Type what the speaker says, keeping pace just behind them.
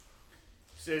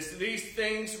says, "These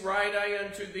things write I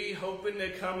unto thee, hoping to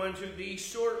come unto thee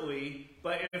shortly.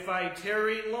 But if I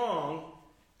tarry long,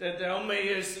 that thou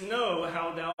mayest know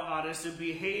how thou oughtest to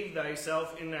behave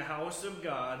thyself in the house of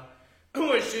God,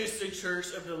 which is the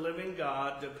church of the living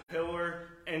God, the pillar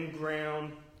and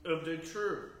ground of the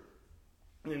truth."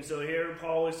 And so here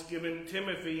Paul is giving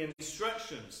Timothy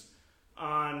instructions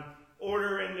on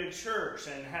order in the church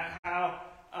and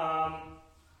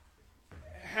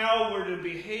how we're to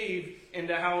behave in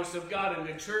the house of God. And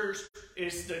the church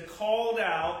is the called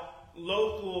out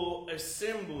local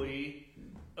assembly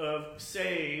of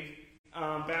saved,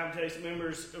 baptized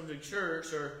members of the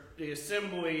church, or the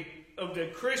assembly of the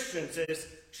Christians. It's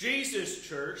Jesus'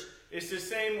 church. It's the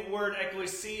same word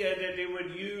ecclesia that they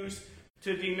would use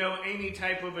to denote any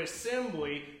type of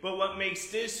assembly. But what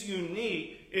makes this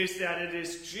unique is that it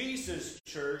is Jesus'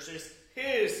 church. It's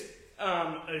his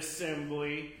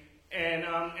assembly. And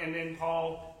then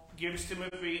Paul gives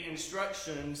Timothy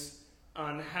instructions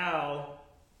on how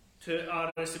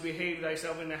ought to behave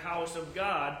thyself in the house of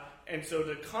God. And so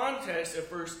the context of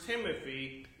 1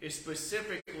 Timothy is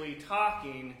specifically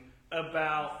talking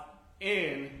about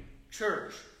in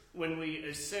church, when we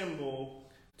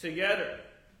assemble together.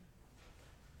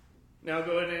 Now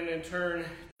go ahead and turn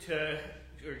to,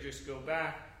 or just go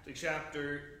back to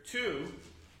chapter 2.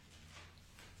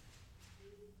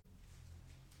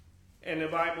 And the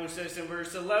Bible says in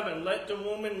verse 11, "Let the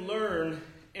woman learn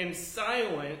in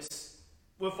silence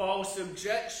with all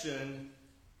subjection,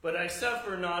 but I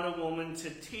suffer not a woman to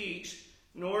teach,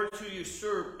 nor to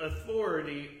usurp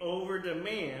authority over the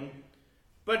man,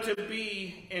 but to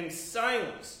be in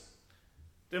silence."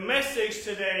 The message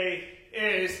today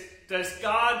is, does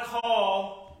God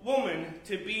call women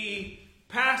to be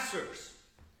pastors?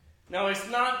 Now, it's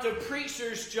not the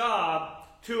preacher's job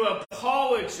to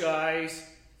apologize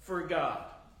for God,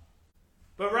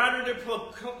 but rather to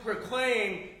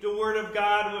proclaim the word of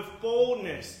God with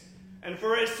boldness. And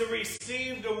for us to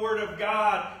receive the word of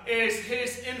God is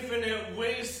his infinite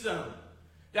wisdom,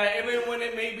 that even when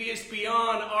it maybe is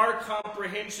beyond our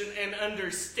comprehension and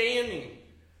understanding,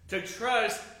 to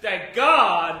trust that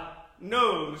God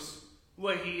knows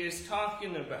what he is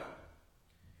talking about.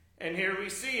 And here we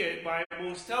see it.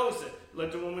 Bible tells it.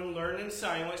 "Let the woman learn in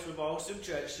silence with all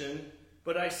subjection,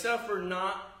 but I suffer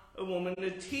not a woman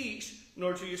to teach,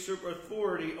 nor to usurp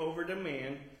authority over the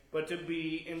man, but to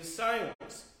be in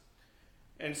silence."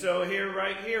 And so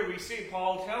right here, we see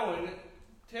Paul telling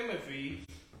Timothy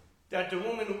that the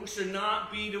woman should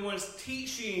not be the ones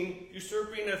teaching,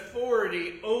 usurping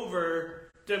authority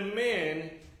over the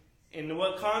men. In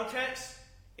what context?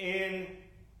 In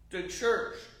the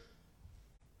church.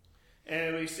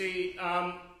 And we see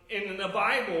in the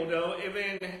Bible, though,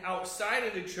 even outside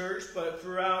of the church, but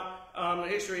throughout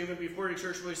history, even before the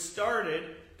church was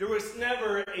started, there was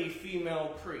never a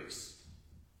female priest.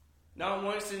 Not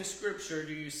once in Scripture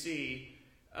do you see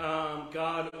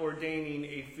God ordaining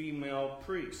a female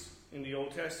priest in the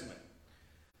Old Testament.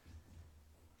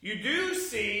 You do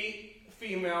see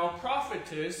female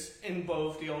prophetess in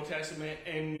both the Old Testament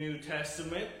and New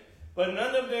Testament, but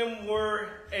none of them were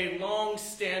a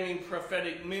long-standing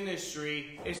prophetic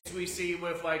ministry, as we see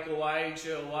with like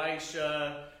Elijah,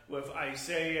 Elisha, with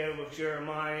Isaiah, with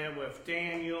Jeremiah, with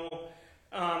Daniel.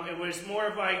 It was more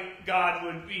of like God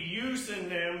would be using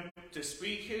them to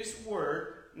speak his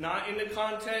word, not in the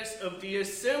context of the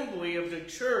assembly of the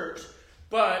church,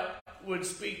 but would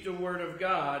speak the word of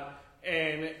God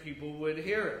and people would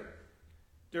hear it.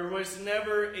 There was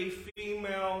never a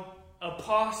female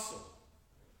apostle.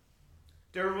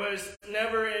 There was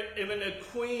never even a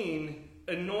queen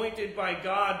anointed by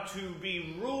God to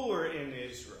be ruler in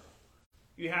Israel.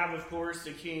 You have, of course,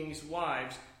 the king's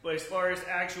wives, but as far as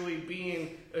actually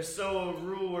being a sole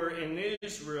ruler in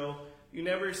Israel, you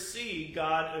never see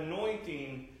God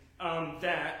anointing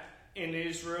that in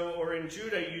Israel or in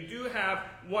Judah. You do have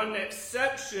one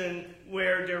exception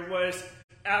where there was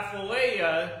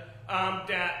Athaliah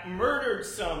that murdered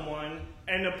someone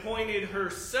and appointed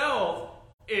herself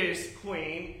as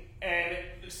queen, and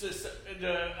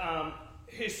the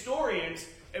historians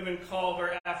even call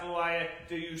her Athaliah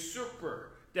the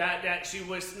usurper, that she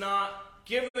was not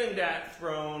given that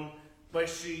throne, but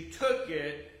she took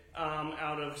it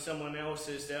out of someone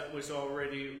else's that was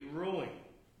already ruling.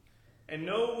 And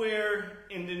nowhere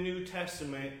in the New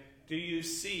Testament do you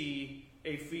see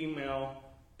a female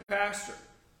pastor.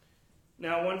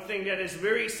 Now, one thing that is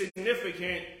very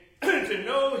significant to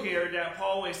know here, that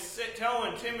Paul is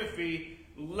telling Timothy,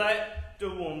 let the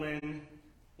woman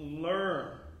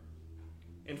learn.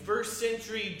 In first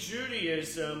century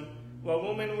Judaism, while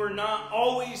women were not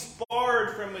always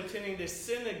barred from attending the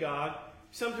synagogue,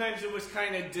 sometimes it was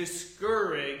kind of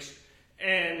discouraged,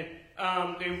 and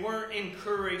they weren't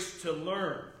encouraged to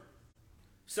learn.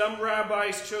 Some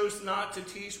rabbis chose not to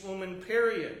teach women,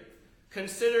 period,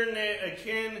 considering it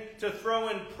akin to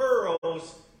throwing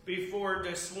pearls before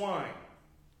the swine.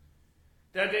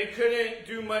 That they couldn't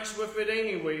do much with it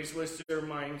anyways was their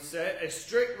mindset. A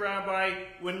strict rabbi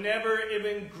would never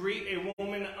even greet a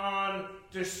woman on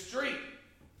the street,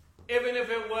 even if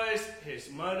it was his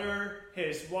mother,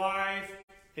 his wife,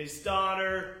 his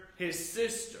daughter, his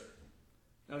sister.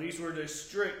 Now these were the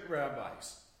strict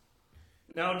rabbis.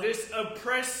 Now this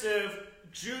oppressive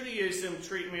Judaism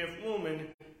treatment of women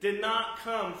did not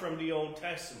come from the Old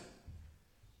Testament.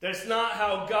 That's not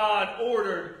how God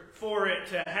ordered for it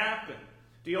to happen.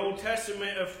 The Old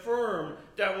Testament affirmed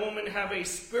that women have a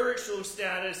spiritual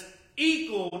status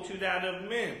equal to that of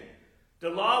men. The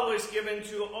law was given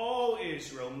to all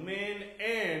Israel, men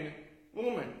and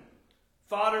women.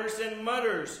 Fathers and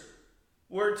mothers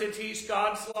were to teach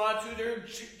God's law to their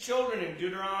children in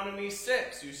Deuteronomy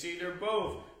 6. You see, they're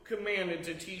both commanded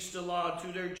to teach the law to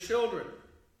their children.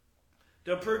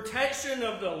 The protection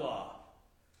of the law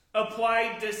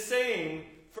applied the same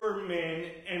for men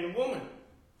and women.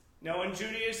 Now, in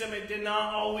Judaism, it did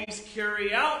not always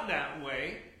carry out that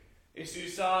way. As you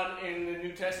saw it in the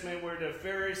New Testament, where the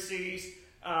Pharisees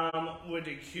would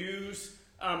accuse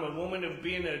a woman of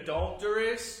being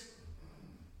adulterous,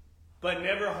 but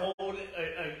never hold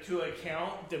to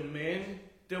account the men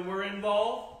that were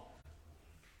involved.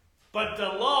 But the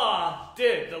law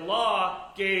did. The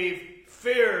law gave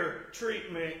fair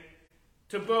treatment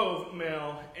to both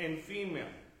male and female.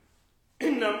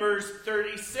 In Numbers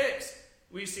 36,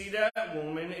 we see that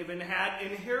women even had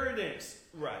inheritance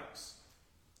rights.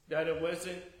 That it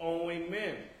wasn't only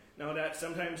men. Now that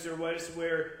sometimes there was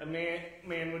where a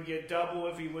man would get double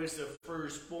if he was the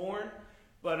firstborn.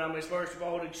 But as far as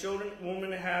all the children,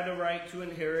 women had a right to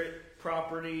inherit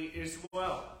property as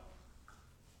well.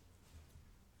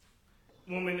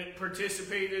 Women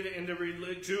participated in the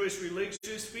Jewish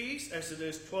religious feasts,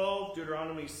 Exodus 12,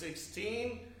 Deuteronomy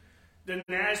 16. The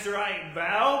Nazirite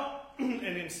vow, and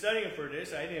in studying for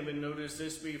this, I didn't even notice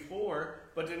this before,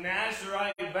 but the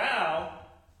Nazirite vow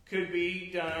could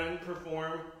be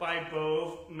performed by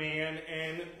both man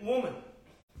and woman.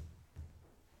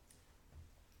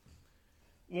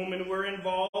 Women were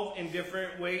involved in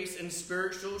different ways in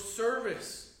spiritual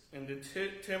service in the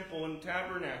temple and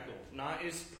tabernacle, not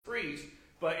as priests,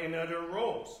 but in other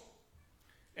roles.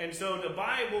 And so the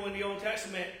Bible in the Old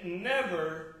Testament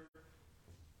never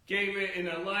gave it in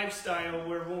a lifestyle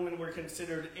where women were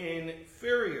considered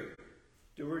inferior.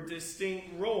 There were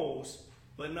distinct roles,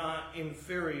 but not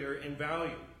inferior in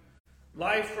value.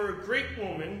 Life for a Greek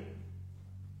woman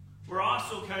were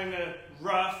also kind of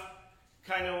rough,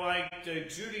 kind of like the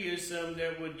Judaism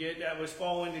that was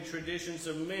following the traditions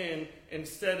of men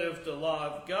instead of the law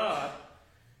of God.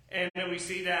 And then we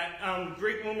see that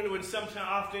Greek women would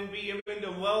often be even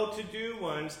the well-to-do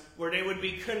ones, where they would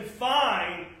be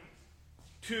confined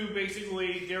to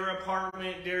basically their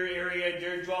apartment, their area,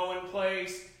 their dwelling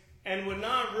place, and would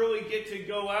not really get to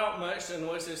go out much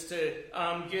unless it's to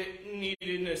get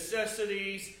needed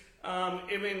necessities.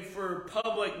 Even for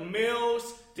public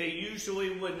meals, they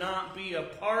usually would not be a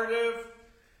part of,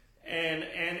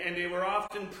 and they were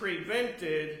often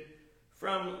prevented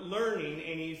from learning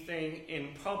anything in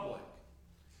public.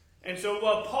 And so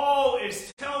what Paul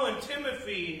is telling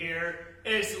Timothy here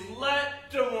is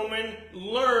let the woman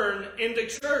learn in the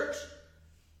church.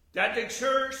 That the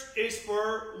church is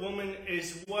for women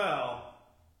as well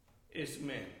as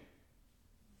men.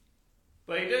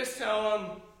 But he does tell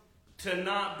them to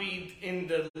not be in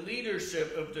the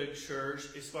leadership of the church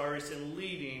as far as in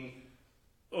leading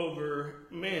over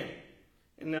men.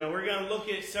 And now we're going to look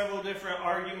at several different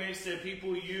arguments that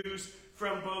people use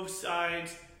from both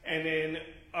sides. And then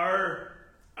our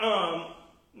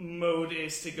mode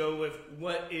is to go with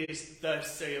what is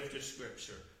thus saith the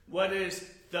Scripture. What is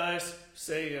thus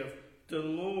saith the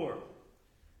Lord.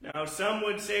 Now some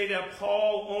would say that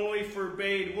Paul only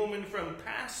forbade women from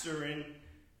pastoring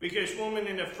because women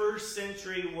in the first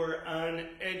century were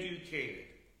uneducated.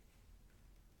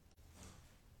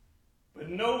 But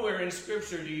nowhere in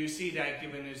Scripture do you see that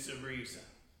given as a reason.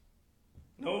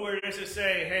 Nowhere does it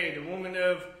say, hey, the women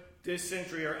of this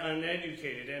century are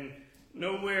uneducated. And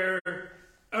nowhere,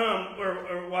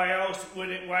 or why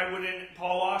wouldn't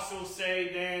Paul also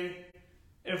say then,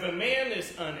 if a man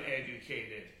is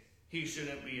uneducated, he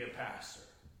shouldn't be a pastor?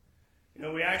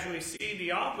 We actually see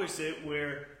the opposite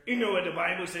where, what the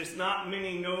Bible says, not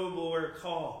many noble are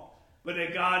called, but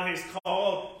that God has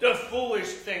called the foolish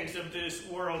things of this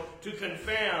world to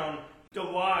confound the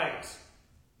wise.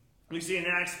 We see in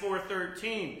Acts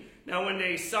 4:13, now when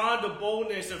they saw the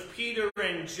boldness of Peter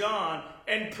and John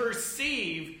and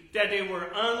perceived that they were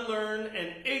unlearned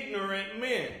and ignorant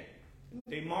men,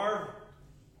 they marveled.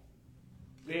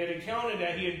 They had accounted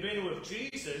that he had been with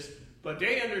Jesus, but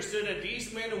they understood that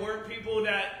these men weren't people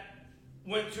that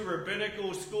went to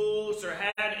rabbinical schools or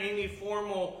had any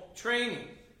formal training.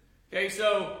 Okay,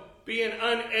 so being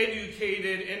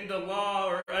uneducated in the law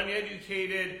or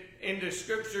uneducated in the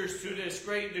scriptures to this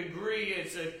great degree,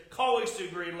 it's a college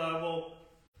degree level,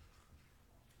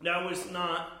 that was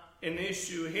not an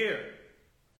issue here.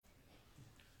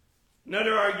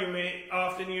 Another argument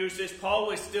often used is Paul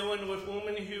was dealing with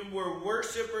women who were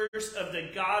worshippers of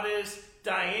the goddess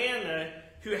Diana,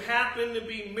 who happened to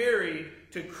be married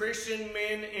to Christian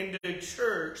men in the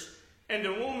church, and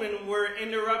the women were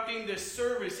interrupting the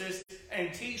services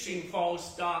and teaching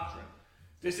false doctrine.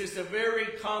 This is a very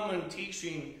common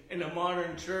teaching in the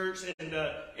modern church, in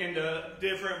the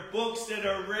different books that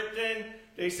are written.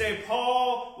 They say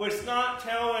Paul was not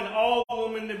telling all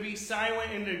women to be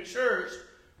silent in the church.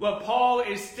 What Paul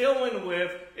is dealing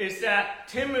with is that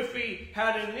Timothy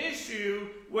had an issue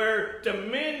where the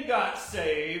men got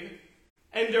saved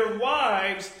and their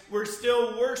wives were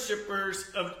still worshipers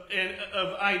of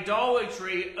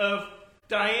idolatry of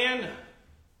Diana,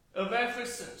 of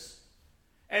Ephesus.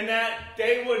 And that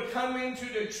they would come into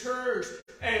the church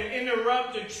and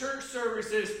interrupt the church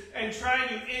services and try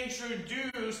to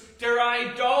introduce their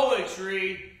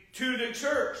idolatry to the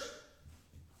church.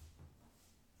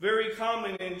 Very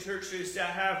common in churches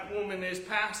that have women as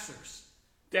pastors.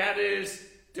 That is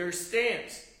their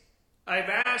stance. I've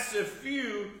asked a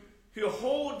few who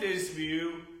hold this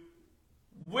view,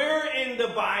 where in the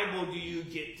Bible do you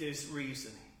get this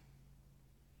reasoning?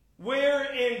 Where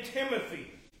in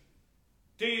Timothy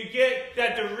do you get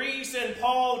that the reason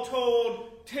Paul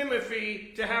told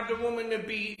Timothy to have the woman to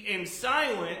be in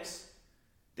silence,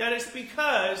 that it's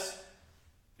because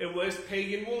it was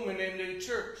pagan women in the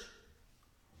church?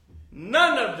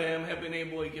 None of them have been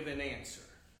able to give an answer,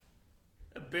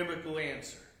 a biblical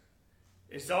answer.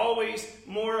 It's always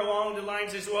more along the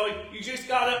lines as well. You just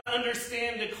got to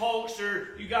understand the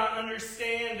culture. You got to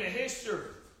understand the history.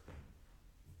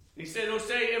 He said, "They'll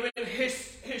say even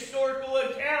historical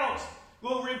accounts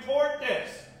will report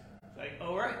this." It's like,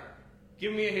 all right,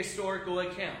 give me a historical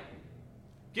account.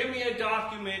 Give me a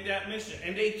document that mission.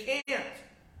 And they can't.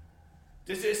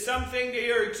 This is something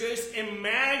they are just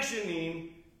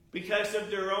imagining because of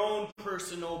their own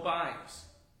personal bias.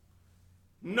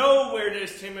 Nowhere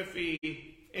does Timothy,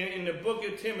 in the book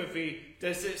of Timothy,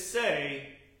 does it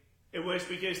say it was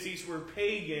because these were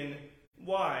pagan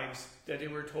wives that they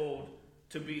were told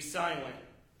to be silent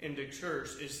in the church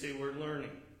as they were learning.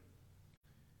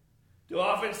 They'll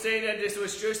often say that this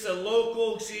was just a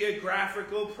local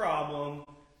geographical problem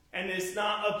and it's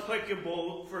not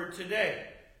applicable for today.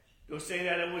 They'll say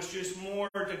that it was just more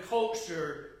the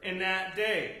culture in that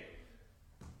day.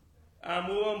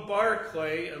 William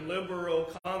Barclay, a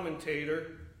liberal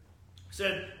commentator,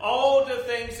 said, all the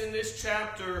things in this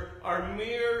chapter are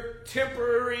mere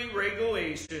temporary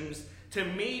regulations to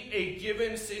meet a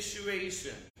given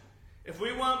situation. If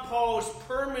we want Paul's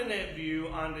permanent view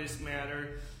on this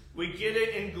matter, we get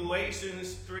it in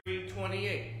Galatians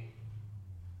 3:28.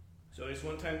 So it's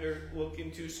one time to look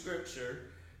into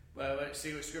Scripture. Well, let's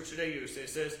see what Scripture they use. It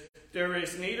says, there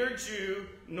is neither Jew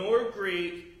nor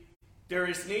Greek, there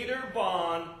is neither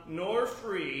bond nor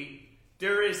free,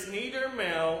 there is neither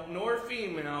male nor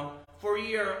female, for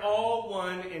ye are all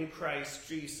one in Christ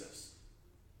Jesus.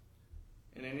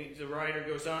 And then the writer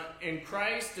goes on, in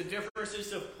Christ the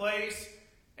differences of place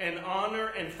and honor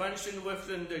and function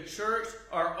within the church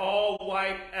are all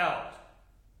wiped out.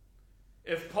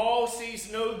 If Paul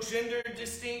sees no gender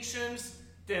distinctions,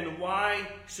 then why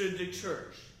should the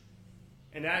church?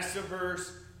 And that's the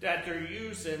verse that they're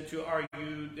using to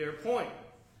argue their point.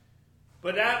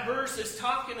 But that verse is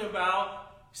talking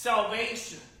about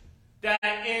salvation. That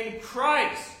in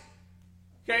Christ,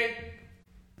 okay,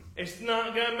 it's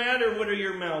not going to matter whether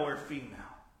you're male or female.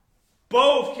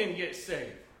 Both can get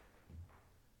saved.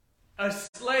 A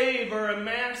slave or a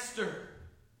master,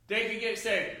 they can get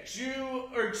saved. Jew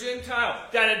or Gentile.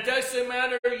 That it doesn't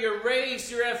matter your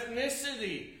race, your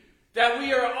ethnicity. That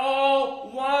we are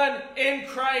all one in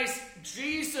Christ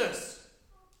Jesus.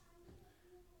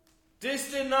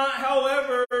 This did not,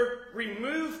 however,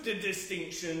 remove the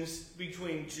distinctions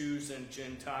between Jews and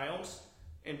Gentiles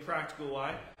in practical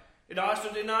life. It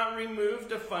also did not remove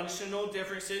the functional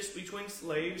differences between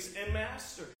slaves and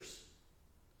masters.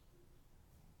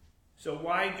 So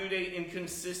why do they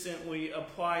inconsistently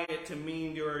apply it to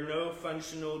mean there are no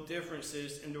functional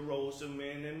differences in the roles of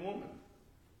man and woman?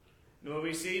 No,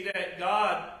 we see that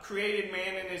God created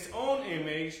man in his own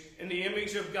image. In the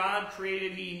image of God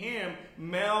created he him.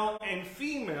 Male and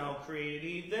female created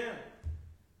he them.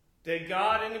 That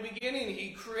God in the beginning,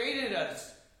 he created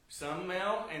us. Some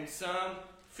male and some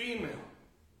female.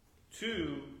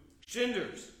 Two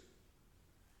genders.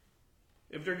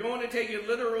 If they're going to take it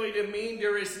literally to mean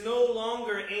there is no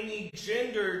longer any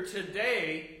gender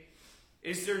today,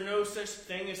 is there no such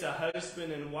thing as a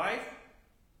husband and wife?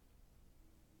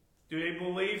 Do they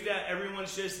believe that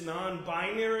everyone's just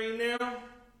non-binary now?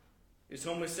 Is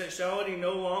homosexuality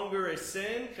no longer a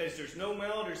sin because there's no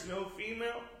male, there's no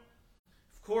female?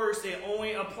 Of course, they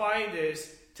only apply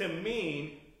this to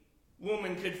mean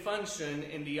woman could function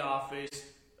in the office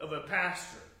of a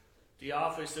pastor, the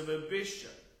office of a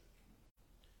bishop.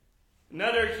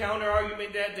 Another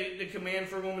counter-argument that the command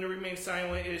for women to remain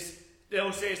silent is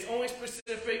they'll say it's only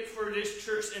specific for this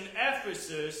church in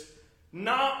Ephesus,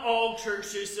 not all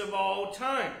churches of all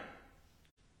time.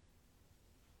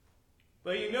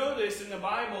 But you notice in the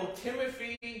Bible,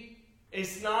 Timothy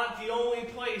is not the only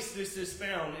place this is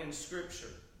found in Scripture.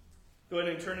 Go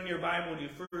ahead and turn in your Bible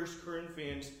to 1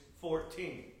 Corinthians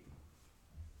 14.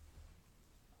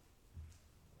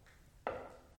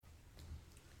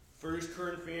 1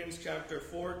 Corinthians chapter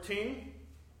 14,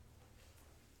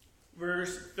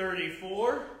 verse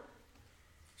 34.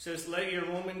 Says, let your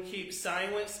women keep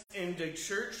silence in the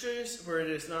churches, where it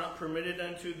is not permitted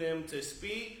unto them to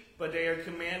speak, but they are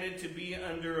commanded to be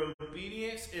under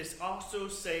obedience, is also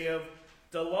saith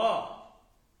the law.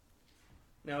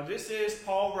 Now this is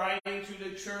Paul writing to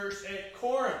the church at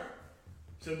Corinth.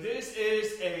 So this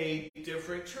is a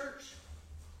different church.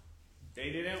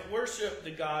 They didn't worship the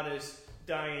goddess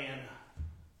Diana.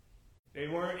 They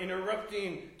weren't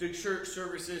interrupting the church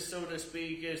services, so to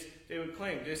speak, as they would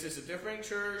claim. This is a different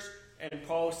church, and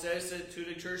Paul says it to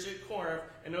the church at Corinth.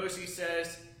 And notice he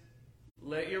says,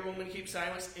 let your women keep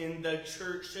silence in the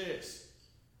churches.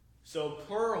 So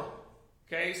plural.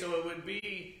 Okay, so it would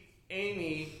be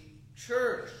any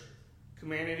church.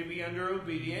 Commanded to be under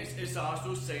obedience is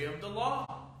also saith the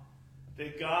law.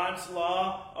 That God's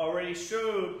law already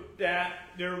showed that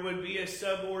there would be a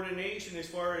subordination as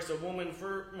far as a woman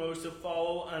foremost to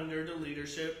follow under the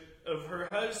leadership of her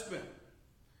husband.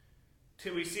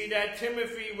 Till we see that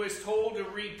Timothy was told to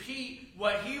repeat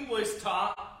what he was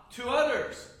taught to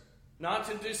others, not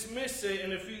to dismiss it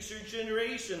in a future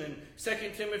generation. In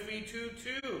 2 Timothy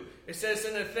 2:2, it says,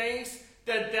 in the things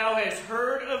that thou hast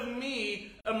heard of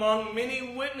me among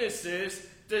many witnesses,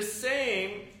 the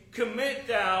same commit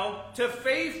thou to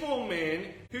faithful men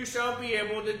who shall be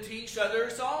able to teach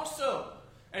others also.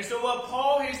 And so what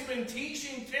Paul has been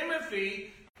teaching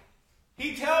Timothy,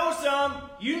 he tells them,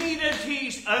 you need to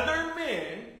teach other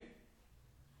men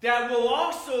that will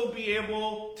also be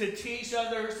able to teach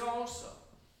others also.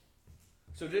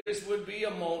 So this would be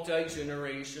a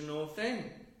multi-generational thing.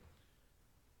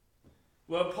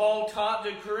 What Paul taught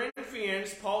the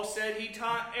Corinthians, Paul said he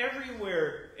taught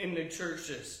everywhere in the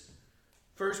churches.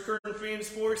 1 Corinthians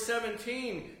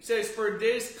 4:17 says, for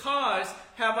this cause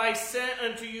have I sent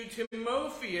unto you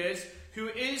Timotheus, who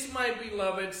is my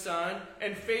beloved son,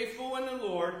 and faithful in the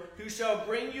Lord, who shall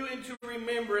bring you into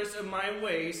remembrance of my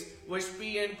ways, which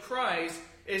be in Christ,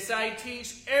 as I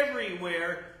teach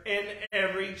everywhere in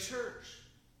every church.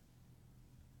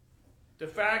 The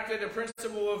fact that the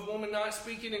principle of women not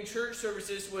speaking in church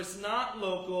services was not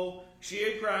local,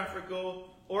 geographical,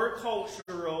 or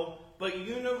cultural, but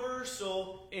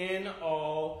universal in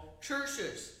all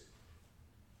churches.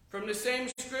 From the same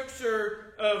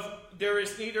scripture of there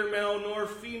is neither male nor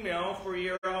female, for ye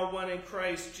are all one in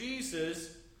Christ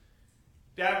Jesus,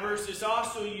 that verse is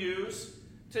also used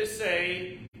to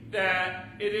say that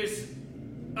it is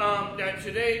that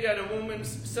today that a woman's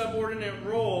subordinate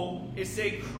role is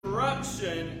a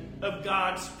corruption of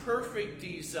God's perfect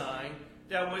design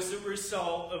that was the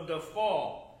result of the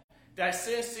fall. That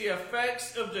since the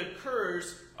effects of the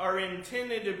curse are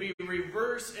intended to be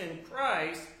reversed in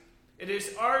Christ, it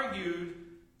is argued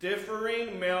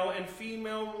differing male and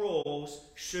female roles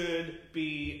should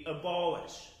be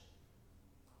abolished.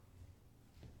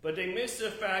 But they miss the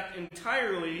fact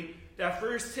entirely that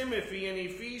 1 Timothy and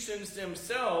Ephesians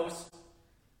themselves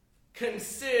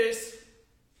consist,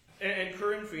 and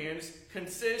Corinthians,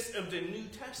 consist of the New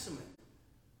Testament,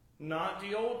 not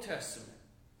the Old Testament.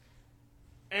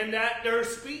 And that they're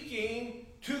speaking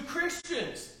to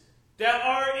Christians that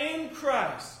are in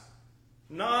Christ,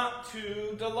 not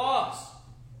to the lost.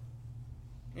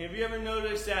 And have you ever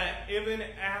noticed that even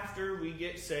after we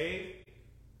get saved,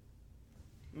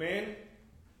 man,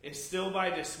 it's still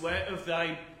by the sweat of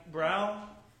thy brow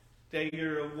that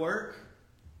you're at work?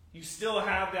 You still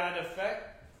have that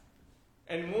effect?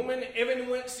 And woman, even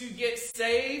once you get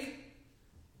saved,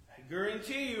 I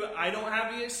guarantee you, I don't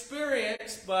have the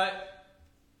experience, but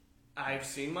I've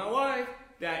seen my wife,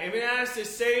 that even as a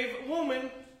saved woman,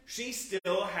 she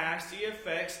still has the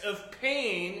effects of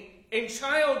pain in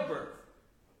childbirth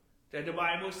that the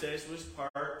Bible says was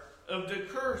part of the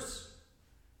curse.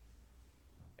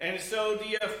 And so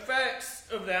the effects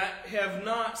of that have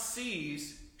not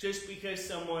ceased just because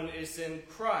someone is in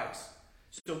Christ.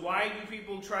 So why do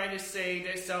people try to say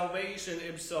that salvation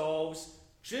absolves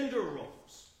gender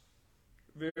roles?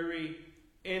 Very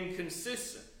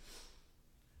inconsistent.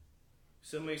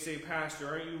 Some may say, Pastor,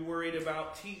 aren't you worried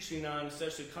about teaching on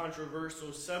such a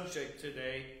controversial subject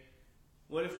today?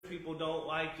 What if people don't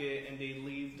like it and they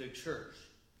leave the church?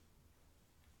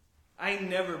 I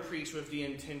never preach with the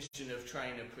intention of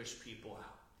trying to push people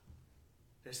out.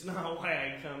 That's not why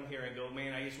I come here and go,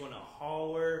 man, I just want to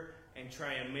holler and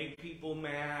try and make people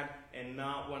mad and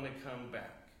not want to come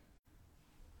back.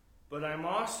 But I'm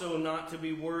also not to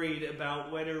be worried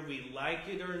about whether we like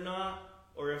it or not,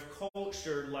 or if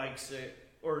culture likes it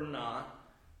or not.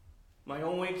 My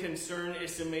only concern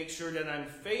is to make sure that I'm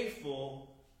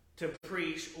faithful to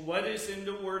preach what is in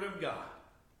the Word of God.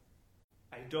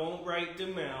 I don't write the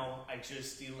mail, I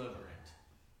just deliver it.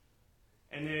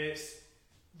 And if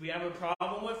we have a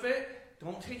problem with it,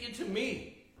 don't take it to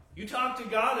me. You talk to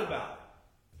God about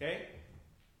it. Okay?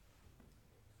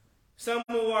 Some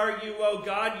will argue, well,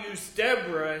 God used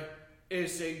Deborah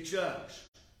as a judge.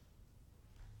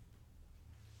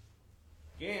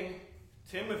 Again,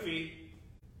 Timothy,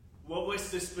 what was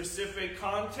the specific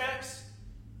context?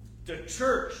 The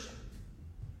church.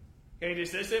 Okay,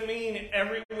 this doesn't mean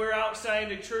everywhere outside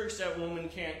the church that woman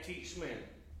can't teach men.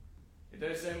 It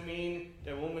doesn't mean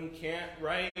that woman can't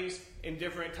rise in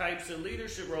different types of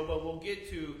leadership role, but we'll get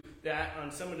to that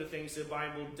on some of the things the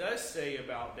Bible does say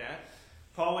about that.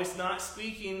 Paul is not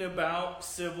speaking about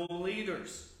civil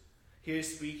leaders. He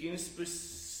is speaking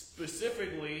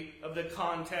specifically of the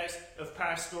context of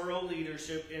pastoral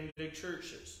leadership in the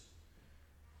churches.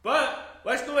 But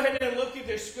let's go ahead and look at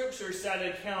the scriptures that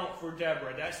account for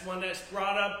Deborah. That's one that's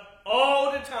brought up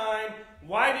all the time.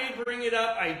 Why they bring it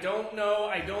up, I don't know.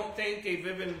 I don't think they've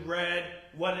even read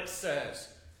what it says.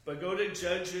 But go to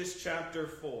Judges chapter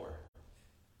 4.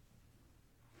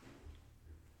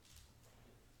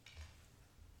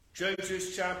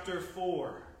 Judges chapter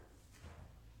 4.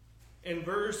 In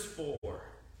verse 4.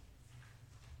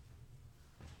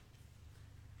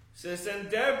 Says, and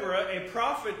Deborah, a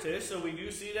prophetess, so we do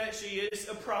see that she is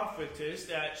a prophetess,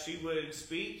 that she would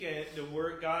speak, and the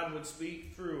word God would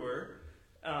speak through her.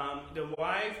 The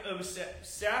wife of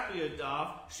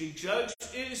Sapiodoth, she judged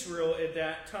Israel at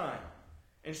that time.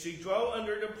 And she dwelt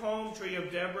under the palm tree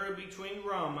of Deborah between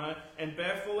Ramah and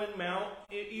Bethel and Mount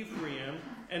Ephraim.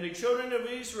 And the children of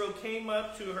Israel came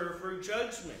up to her for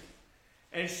judgment.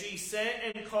 And she sent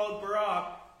and called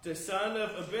Barak, the son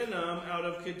of Abinum, out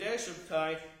of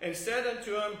Kadesh-Uptai, and said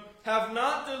unto him, have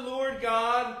not the Lord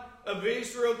God of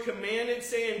Israel commanded,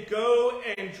 saying, go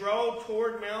and draw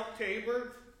toward Mount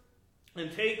Tabor,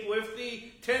 and take with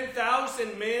thee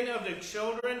 10,000 men of the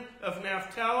children of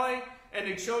Naphtali, and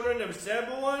the children of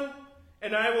Zebulun?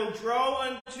 And I will draw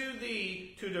unto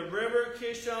thee to the river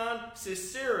Kishon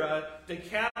Sisera, the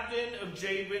captain of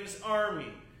Jabin's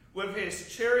army, with his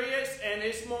chariots and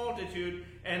his multitude,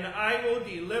 and I will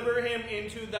deliver him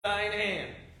into thine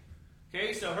hand.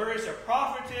 Okay, so her as a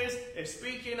prophetess is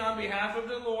speaking on behalf of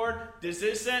the Lord. This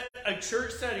isn't a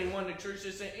church setting, one, the church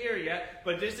isn't here yet,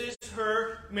 but this is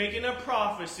her making a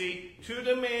prophecy to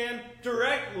the man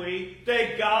directly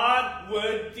that God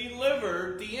would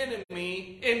deliver the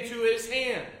enemy into his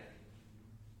hand.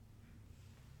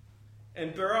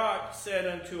 And Barak said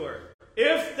unto her,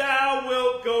 if thou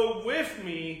wilt go with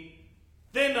me,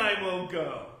 then I will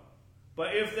go.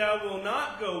 But if thou wilt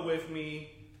not go with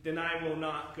me, then I will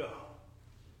not go.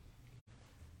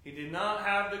 He did not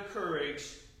have the courage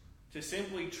to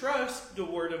simply trust the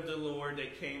word of the Lord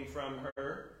that came from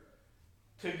her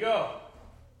to go.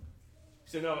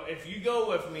 So no, if you go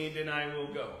with me, then I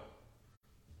will go.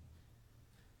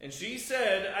 And she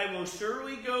said, I will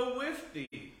surely go with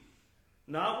thee,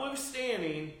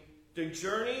 notwithstanding the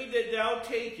journey that thou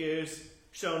takest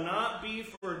shall not be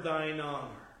for thine honor.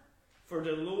 For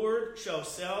the Lord shall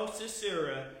sell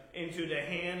Sisera into the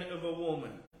hand of a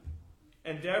woman.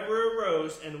 And Deborah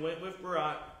arose and went with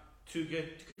Barak to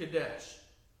Kadesh.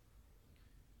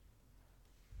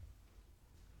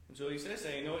 And so he says,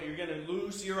 you know what, you're going to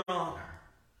lose your honor.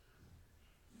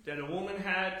 That a woman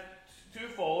had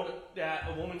twofold, that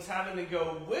a woman's having to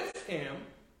go with him.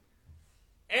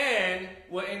 And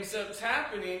what ends up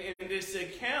happening in this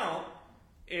account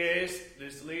is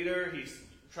this leader,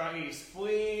 he's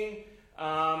fleeing,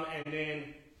 and then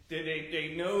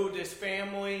they know this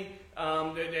family,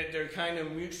 that they're kind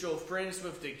of mutual friends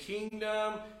with the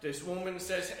kingdom. This woman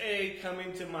says, hey, come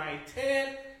into my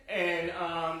tent, and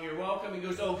you're welcome. He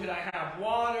goes, oh, could I have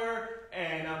water?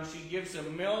 And she gives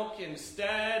him milk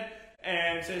instead,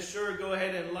 and says, sure, go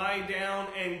ahead and lie down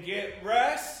and get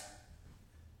rest.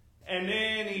 And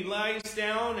then he lies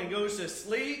down and goes to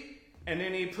sleep, and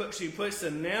then she puts a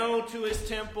nail to his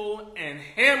temple and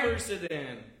hammers it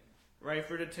in, right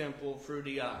for the temple, through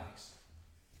the eyes.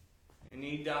 And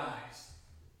he dies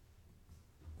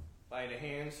by the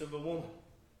hands of a woman.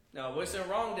 Now, it wasn't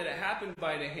wrong that it happened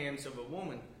by the hands of a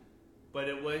woman, but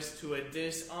it was to a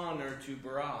dishonor to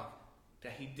Barak,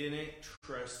 that he didn't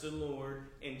trust the Lord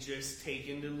and just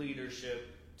taken the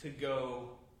leadership to go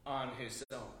on his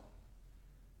own.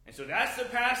 And so that's the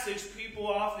passage people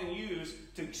often use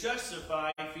to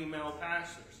justify female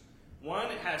pastors. One,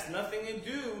 it has nothing to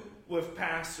do with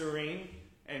pastoring,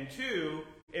 and two,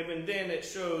 even then it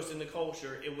shows in the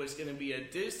culture it was going to be a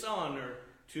dishonor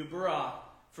to Barak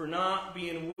for not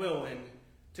being willing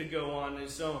to go on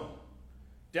his own.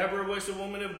 Deborah was a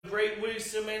woman of great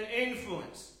wisdom and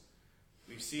influence.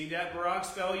 We see that Barak's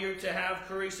failure to have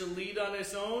courage to lead on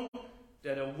his own,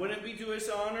 that it wouldn't be to his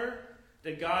honor,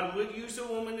 that God would use a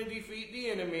woman to defeat the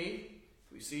enemy.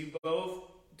 We see both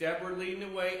Deborah leading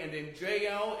the way, and then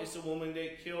Jael is a woman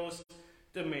that kills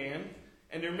the man.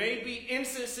 And there may be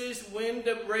instances when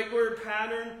the regular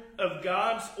pattern of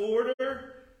God's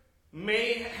order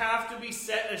may have to be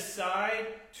set aside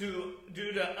due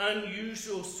to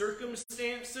unusual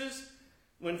circumstances.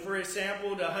 When, for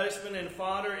example, the husband and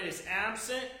father is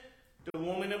absent, the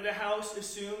woman of the house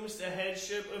assumes the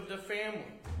headship of the family.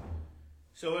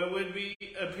 So it would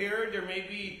appear there may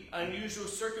be unusual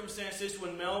circumstances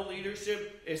when male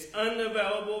leadership is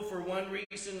unavailable for one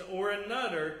reason or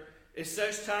another. At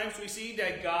such times we see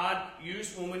that God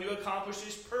used women to accomplish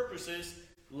his purposes,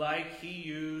 like he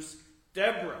used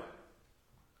Deborah.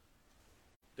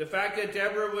 The fact that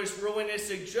Deborah was ruling as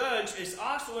a judge is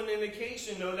also an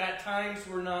indication, though, that times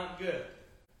were not good.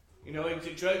 You know,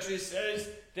 the Judges says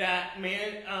that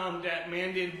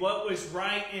man did what was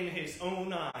right in his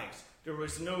own eyes. There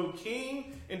was no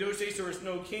king. In those days, there was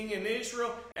no king in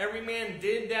Israel. Every man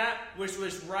did that which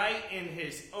was right in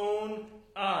his own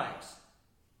eyes.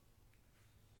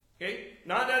 Okay?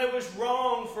 Not that it was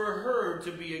wrong for her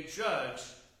to be a judge,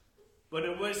 but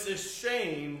it was a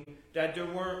shame that there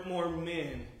weren't more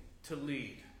men to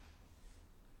lead.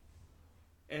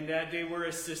 And that they were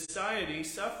a society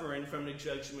suffering from the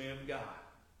judgment of God.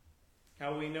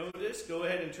 How we know this? Go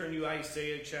ahead and turn to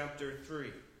Isaiah chapter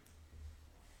 3.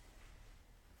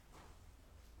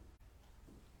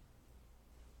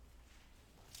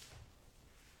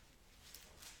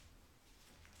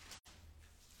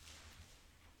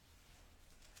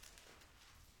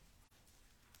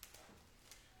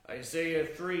 Isaiah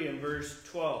 3 and verse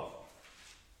 12.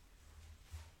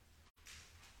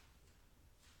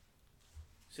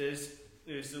 Says,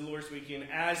 this is the Lord speaking,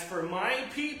 as for my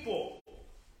people,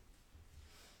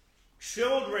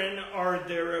 children are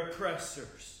their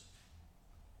oppressors,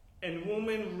 and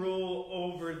women rule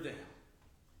over them.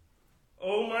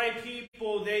 O my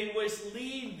people, they which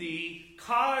lead thee,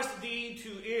 cause thee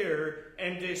to err,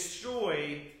 and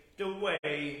destroy the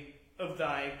way of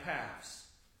thy paths.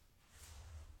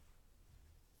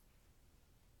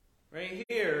 Right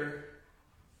here,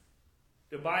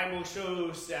 the Bible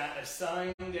shows that a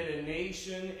sign that a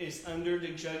nation is under the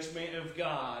judgment of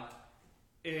God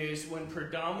is when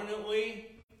predominantly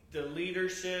the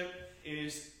leadership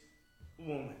is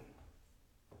woman.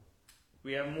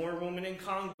 We have more women in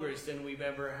Congress than we've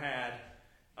ever had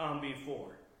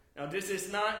before. Now, this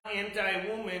is not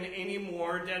anti-woman any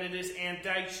more than it is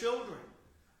anti-children.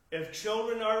 If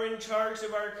children are in charge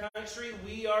of our country,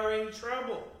 we are in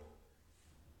trouble.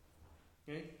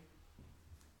 Okay?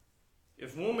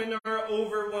 If women are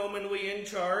overwhelmingly in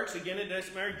charge, again, it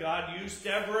doesn't matter. God used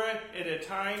Deborah at a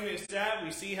time as that. We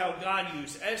see how God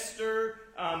used Esther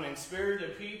and spared the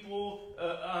people,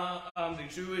 the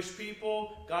Jewish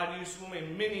people. God used women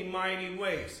in many mighty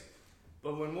ways.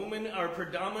 But when women are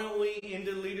predominantly in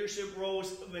the leadership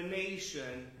roles of a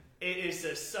nation, it is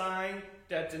a sign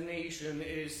that the nation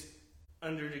is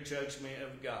under the judgment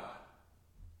of God.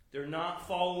 They're not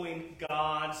following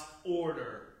God's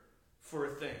order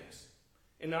for things.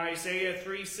 In Isaiah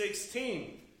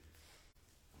 3:16,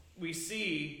 we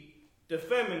see the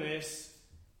feminists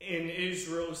in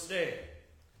Israel's day.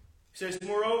 It says,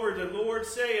 moreover, the Lord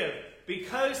saith,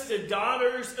 because the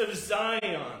daughters of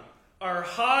Zion are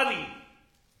haughty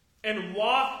and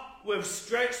walk with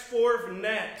stretched forth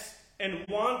necks and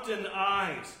wanton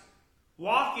eyes,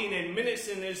 walking in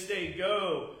menacing as they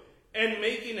go, and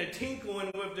making a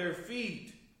tinkling with their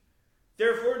feet.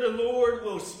 Therefore the Lord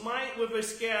will smite with a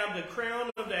scab the crown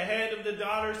of the head of the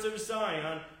daughters of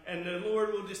Zion, and the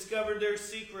Lord will discover their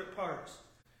secret parts.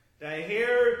 They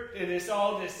hear it is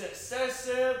all this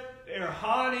excessive, they're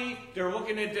haughty, they're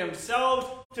looking at themselves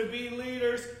to be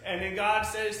leaders, and then God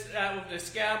says that with the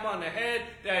scab on the head,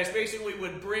 that is basically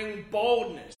would bring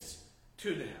boldness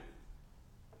to them.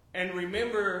 And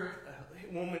remember,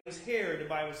 a woman's hair, the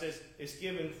Bible says, is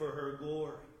given for her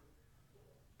glory.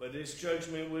 But this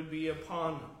judgment would be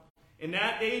upon them. In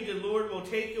that day the Lord will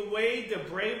take away the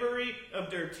bravery of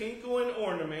their tinkling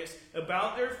ornaments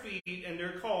about their feet and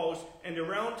their calls, and the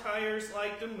round tires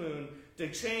like the moon, the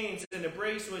chains and the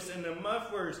bracelets and the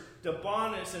mufflers, the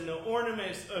bonnets and the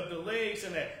ornaments of the legs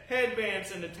and the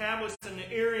headbands and the tablets and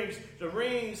the earrings, the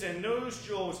rings and nose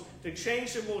jewels, the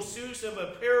changeable suits of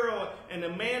apparel and the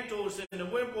mantles and the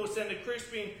wimples and the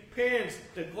crisping pins,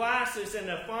 the glasses and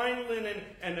the fine linen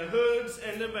and the hoods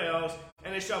and the veils.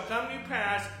 And it shall come to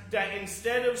pass that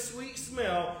instead of sweet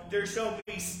smell, there shall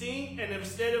be stink, and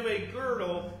instead of a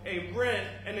girdle, a rent,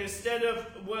 and instead of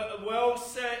well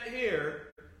set hair,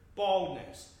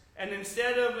 baldness, and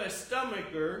instead of a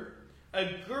stomacher, a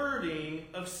girding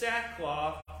of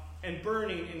sackcloth, and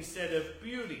burning instead of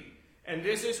beauty. And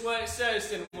this is what it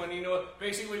says. And when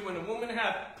basically when a woman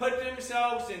have put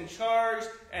themselves in charge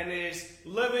and is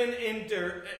living in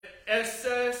their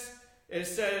excess, it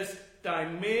says, thy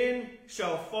men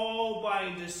shall fall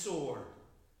by the sword,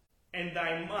 and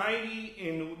thy mighty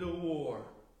in the war.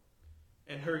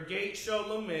 And her gates shall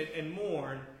lament and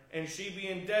mourn, and she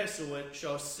being desolate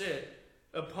shall sit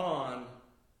upon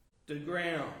the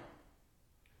ground.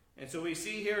 And so we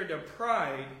see here the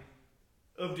pride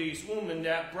of these women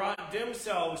that brought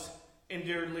themselves in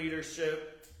their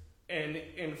leadership and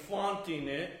in flaunting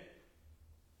it.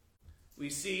 We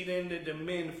see then that the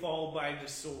men fall by the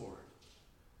sword.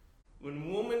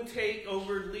 When women take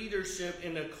over leadership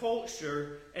in a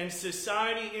culture and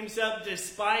society ends up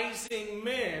despising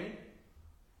men,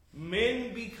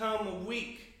 men become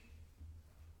weak.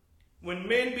 When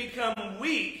men become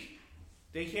weak,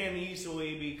 they can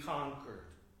easily be conquered.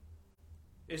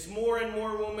 As more and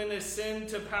more women ascend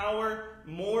to power,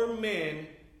 more men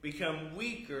become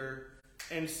weaker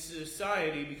and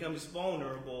society becomes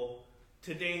vulnerable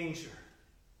to danger.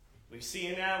 We see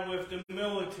it now with the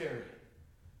military.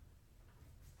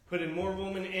 Putting more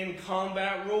women in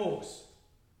combat roles.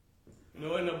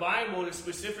 In the Bible it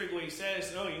specifically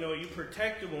says, you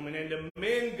protect the woman and the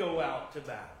men go out to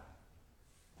battle.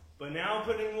 But now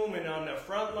putting women on the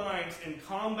front lines in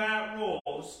combat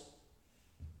roles,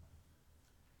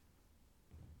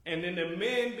 and then the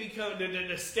men become,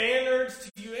 the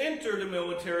standards to enter the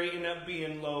military end up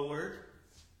being lowered.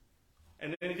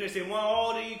 And then because they want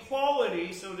all the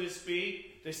equality, so to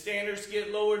speak, the standards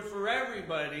get lowered for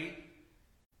everybody,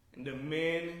 and the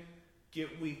men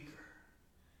get weaker.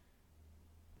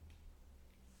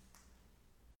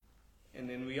 And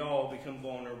then we all become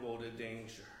vulnerable to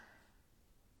danger.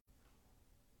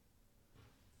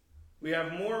 We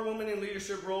have more women in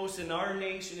leadership roles in our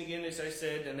nation, again, as I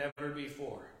said, than ever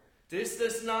before. This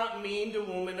does not mean the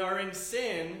women are in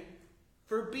sin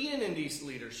for being in these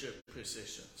leadership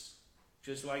positions,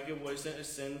 just like it wasn't a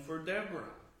sin for Deborah.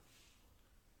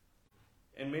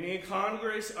 And many in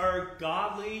Congress are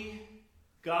godly,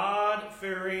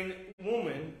 God-fearing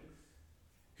women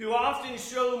who often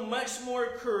show much more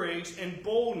courage and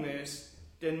boldness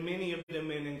than many of the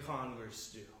men in Congress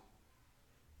do.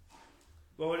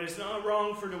 Well, it is not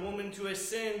wrong for the woman to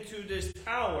ascend to this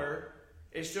power.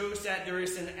 It shows that there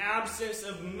is an absence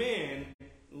of men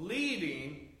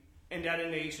leading and that a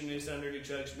nation is under the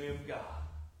judgment of God.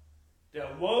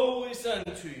 That woe is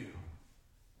unto you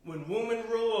when women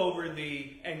rule over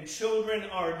thee and children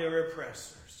are their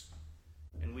oppressors.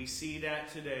 And we see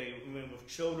that today, women with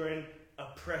children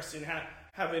oppressing,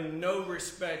 having no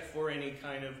respect for any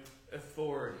kind of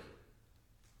authority.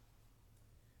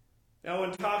 Now,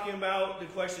 when talking about the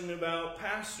question about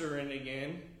pastoring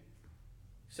again,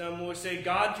 some will say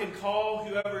God can call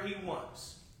whoever he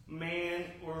wants, man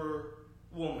or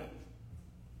woman.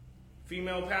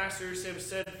 Female pastors have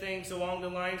said things along the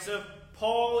lines of,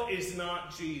 Paul is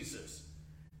not Jesus,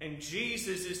 and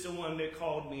Jesus is the one that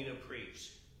called me to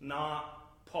preach,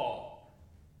 not Paul.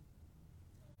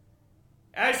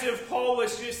 As if Paul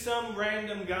was just some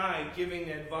random guy giving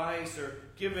advice or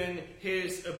giving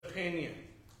his opinion.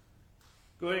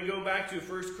 Go ahead and go back to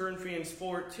 1 Corinthians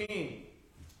 14,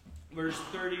 verse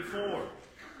 34.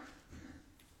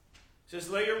 says,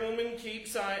 let your women keep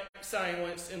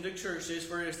silence in the churches,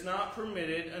 for it is not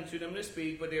permitted unto them to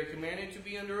speak, but they are commanded to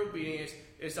be under obedience.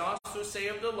 It is also say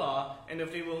of the law, and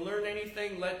if they will learn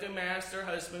anything, let them ask their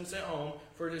husbands at home,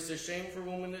 for it is a shame for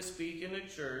women to speak in the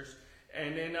church.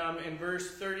 And then in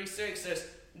verse 36 says,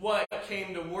 what,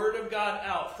 came the word of God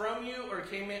out from you, or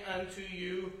came it unto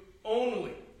you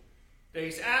only?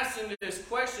 He's asking this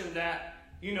question that,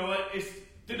 did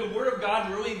the word of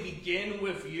God really begin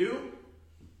with you?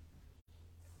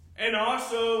 And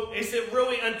also, is it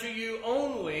really unto you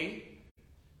only?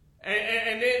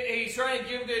 And then he's trying to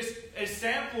give this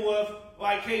example of,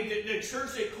 the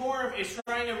church at Corinth is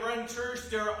trying to run church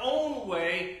their own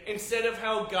way instead of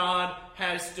how God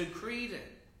has decreed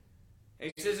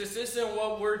it. He says, this isn't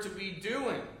what we're to be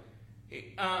doing.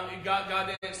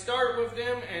 God didn't start with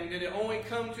them, and did it only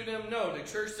come to them? No, the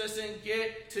church doesn't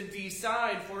get to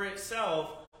decide for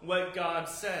itself what God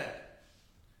said.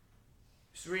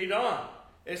 Let's read on.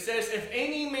 It says, if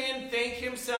any man think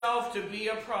himself to be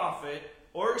a prophet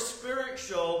or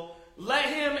spiritual, let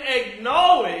him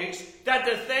acknowledge that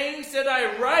the things that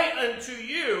I write unto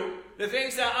you, the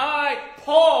things that I,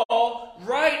 Paul,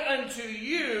 write unto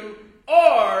you,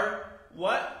 are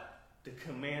what? The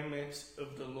commandments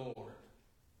of the Lord.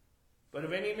 But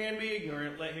if any man be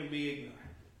ignorant, let him be ignorant.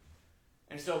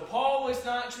 And so Paul was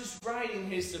not just writing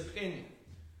his opinion.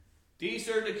 These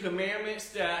are the commandments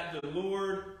that the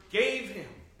Lord gave him.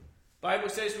 The Bible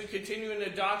says we continue in the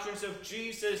doctrines of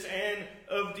Jesus and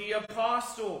of the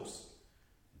apostles.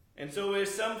 And so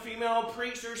as some female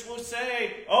preachers will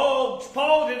say, oh,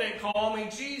 Paul didn't call me,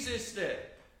 Jesus did.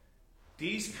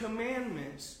 These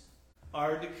commandments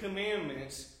are the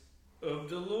commandments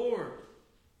of the Lord.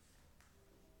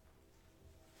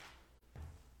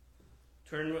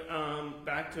 Turn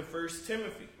back to 1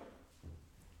 Timothy.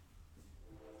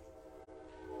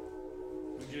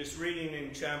 We're just reading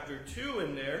in chapter 2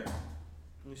 in there,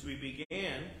 as we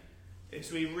began.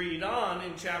 As we read on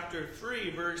in chapter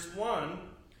 3, verse 1,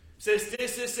 says,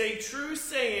 this is a true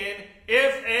saying,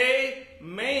 if a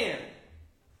man,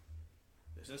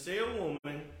 doesn't say a woman,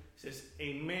 it says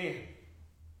a man.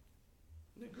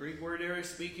 The Greek word there is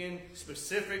speaking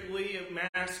specifically of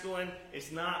masculine.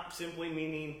 It's not simply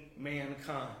meaning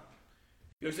mankind.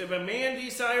 Because if a man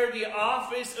desire the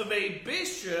office of a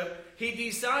bishop, he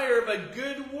desire of a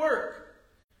good work.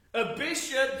 A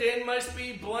bishop then must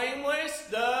be blameless,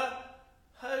 the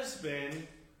husband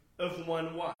of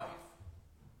one wife.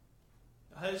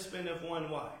 The husband of one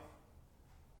wife.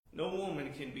 No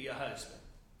woman can be a husband.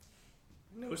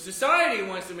 No society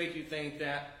wants to make you think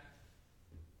that.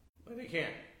 But they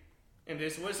can't. And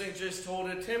this wasn't just told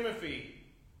to Timothy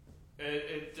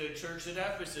at the church at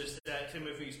Ephesus that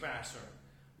Timothy's pastoring.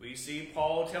 We see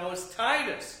Paul tell us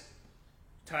Titus.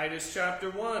 Titus chapter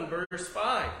 1, verse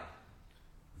 5.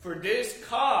 For this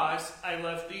cause I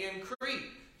left thee in Crete,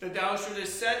 that thou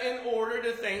shouldest set in order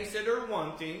the things that are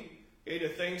wanting, the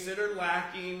things that are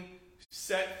lacking,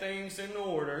 set things in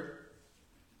order,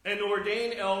 and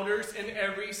ordain elders in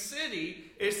every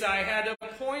city, as I had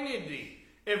appointed thee.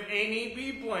 If any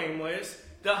be blameless,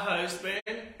 the husband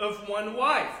of one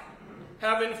wife,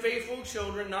 having faithful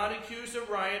children, not accused of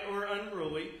riot or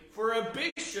unruly, for a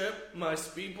bishop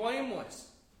must be blameless.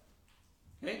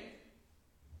 Okay?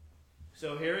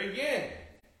 So here again,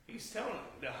 he's telling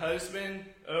the husband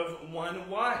of one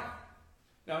wife.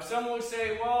 Now some will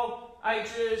say, well, I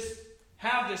just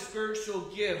have the spiritual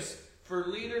gifts for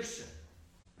leadership.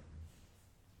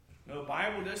 No, the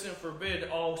Bible doesn't forbid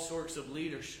all sorts of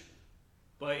leadership.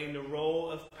 But in the role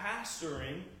of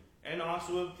pastoring and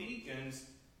also of deacons,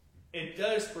 it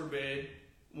does forbid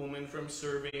women from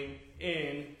serving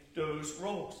in those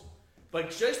roles.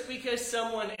 But just because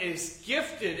someone is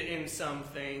gifted in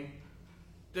something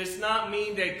does not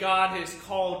mean that God has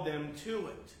called them to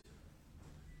it.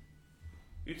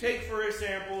 You take, for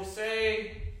example,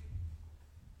 say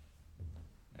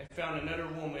I found another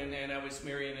woman and I was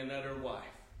marrying another wife.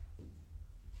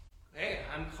 Hey,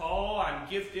 I'm called, I'm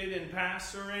gifted in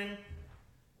pastoring.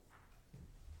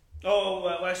 Oh,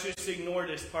 well, let's just ignore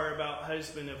this part about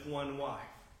husband of one wife.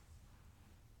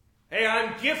 Hey,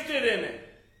 I'm gifted in it.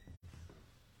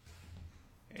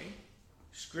 Okay?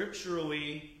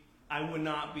 Scripturally, I would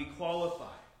not be qualified.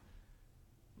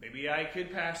 Maybe I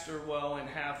could pastor well and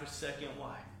have a second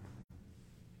wife.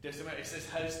 Doesn't matter. It says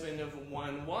husband of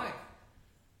one wife.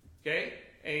 Okay?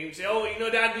 And you say, oh,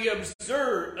 that'd be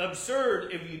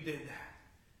absurd if you did that.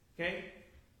 Okay?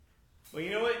 Well,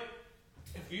 you know what?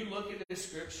 If you look at the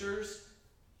scriptures,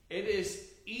 it is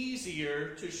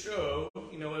easier to show,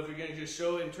 if you're going to just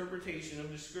show interpretation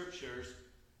of the scriptures,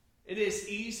 it is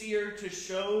easier to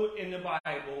show in the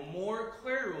Bible more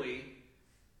clearly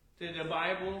that the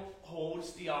Bible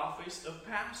holds the office of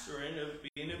pastor and of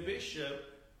being a bishop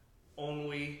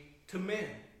only to men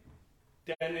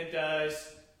than it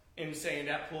does in saying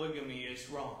that polygamy is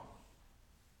wrong.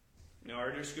 Now,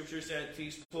 are there scriptures that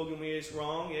teach polygamy is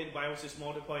wrong? The Bible says,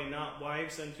 multiply not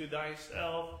wives unto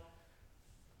thyself.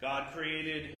 God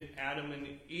created Adam and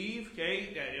Eve,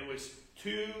 okay, that it was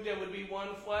two that would be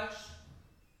one flesh.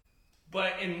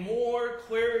 But in more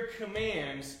clear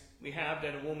commands, we have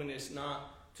that a woman is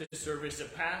not to serve as a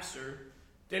pastor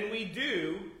than we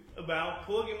do about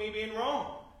polygamy being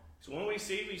wrong. So when we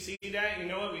see that, you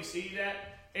know what? We see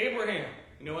that Abraham,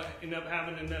 you know what, end up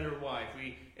having another wife.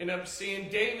 We end up seeing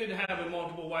David having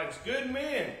multiple wives. Good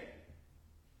men,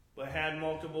 but had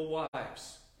multiple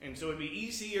wives. And so it'd be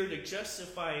easier to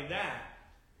justify that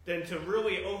than to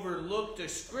really overlook the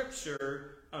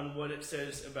scripture on what it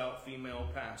says about female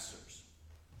pastors.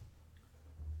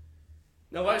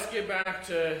 Now let's get back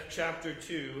to chapter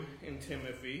 2 in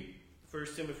Timothy. 1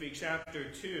 Timothy chapter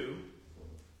 2.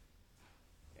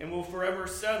 And we'll forever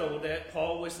settle that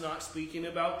Paul was not speaking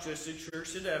about just the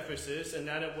church at Ephesus, and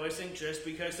that it wasn't just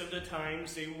because of the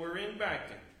times they were in back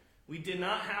then. We did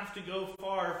not have to go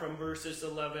far from verses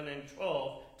 11 and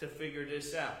 12 to figure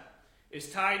this out. It's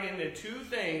tied into two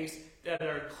things that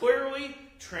are clearly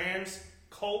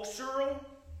transcultural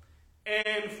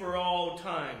and for all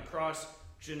time,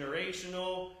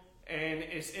 cross-generational, and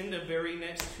it's in the very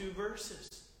next two verses.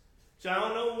 So I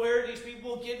don't know where these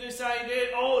people get this idea,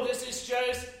 oh, this is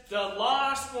just the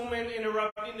lost woman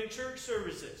interrupting the church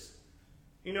services.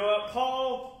 You know what?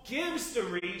 Paul gives the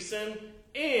reason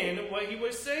in what he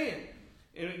was saying.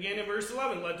 And again in verse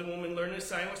 11, let the woman learn in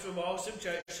silence with all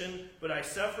subjection, but I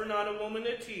suffer not a woman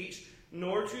to teach,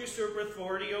 nor to usurp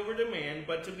authority over the man,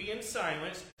 but to be in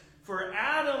silence. For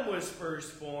Adam was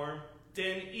first formed,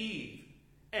 then Eve.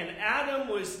 And Adam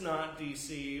was not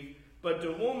deceived, but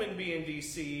the woman being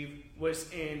deceived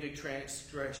was in the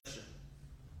transgression.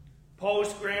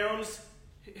 Paul's grounds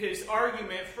his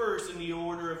argument first in the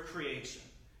order of creation.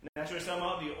 And that's what it's talking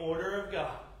about, the order of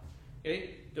God.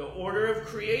 Okay? The order of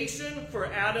creation, for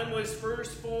Adam was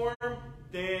first formed,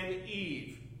 then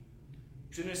Eve.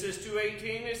 Genesis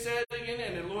 2:18 it says again,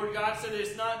 and the Lord God said,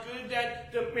 it's not good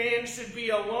that the man should be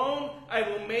alone. I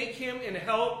will make him and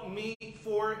help meet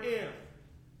for him.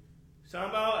 It's talking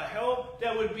about a help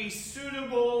that would be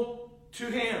suitable to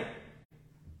him.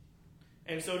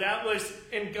 And so that was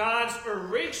in God's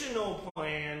original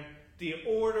plan, the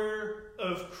order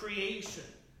of creation.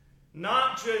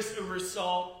 Not just a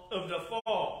result of the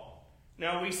fall.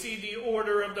 Now we see the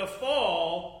order of the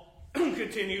fall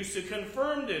continues to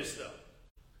confirm this though.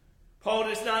 Paul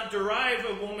does not derive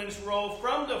a woman's role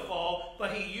from the fall,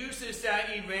 but he uses that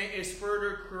event as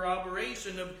further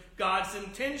corroboration of God's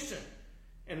intention.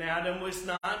 And Adam was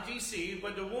not deceived,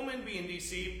 but the woman being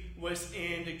deceived was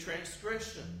in the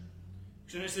transgression.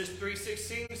 Genesis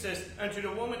 3:16 says, unto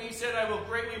the woman he said, I will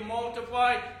greatly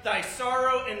multiply thy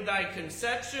sorrow and thy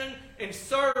conception. In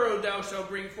sorrow thou shalt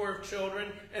bring forth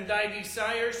children, and thy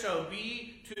desire shall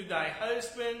be to thy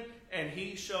husband, and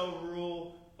he shall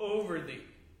rule over thee.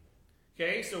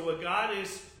 Okay, so what God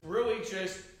is really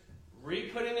just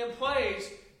re-putting in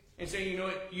place and saying, you know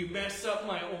what, you messed up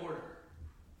my order.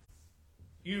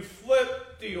 You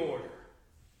flipped the order.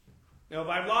 Now, if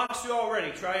I've lost you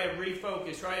already, try to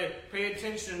refocus. Try to pay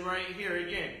attention right here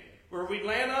again. Where we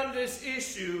land on this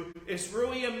issue is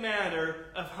really a matter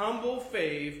of humble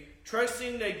faith,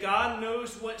 trusting that God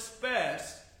knows what's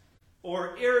best,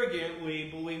 or arrogantly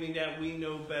believing that we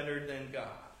know better than God.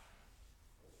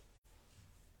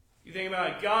 You think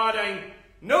about it. God, I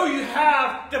know you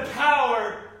have the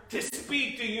power to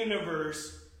speak the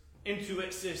universe into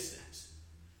existence.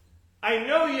 I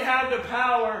know you have the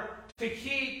power to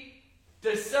keep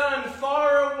the sun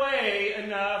far away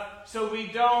enough so we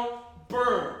don't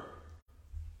burn.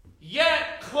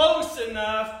 Yet close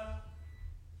enough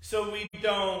so we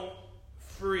don't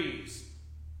freeze.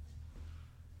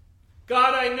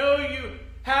 God, I know you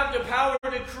have the power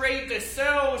to create the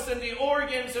cells and the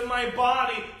organs in my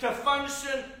body to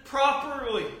function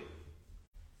properly.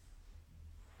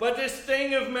 But this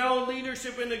thing of male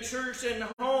leadership in the church and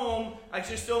home, I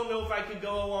just don't know if I could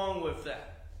go along with that.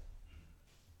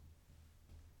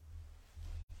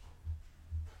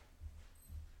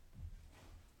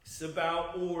 It's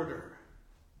about order,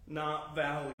 not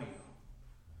value.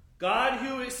 God,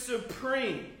 who is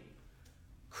supreme,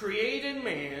 created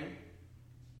man.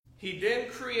 He then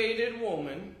created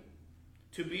woman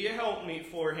to be a helpmeet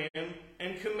for him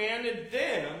and commanded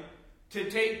them to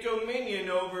take dominion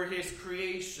over his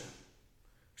creation.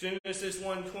 Genesis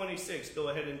 1:26. Go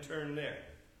ahead and turn there.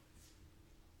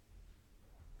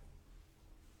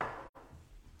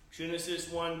 Genesis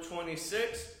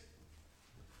 1:26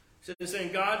 says,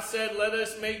 "And God said, let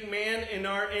us make man in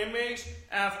our image,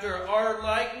 after our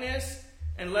likeness,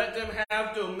 and let them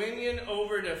have dominion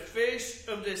over the fish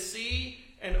of the sea,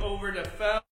 and over the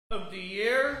fowl of the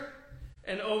air,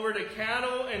 and over the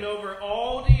cattle, and over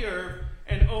all the earth,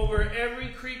 and over every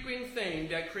creeping thing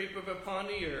that creepeth upon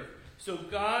the earth." So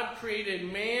God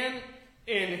created man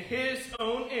in his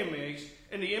own image.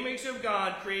 In the image of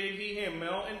God created he him,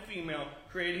 male and female,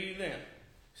 created he them.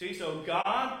 See, so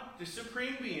God, the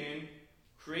supreme being,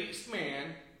 creates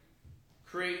man,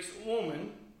 creates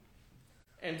woman,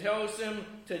 and tells them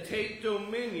to take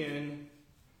dominion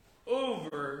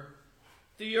over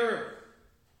the earth.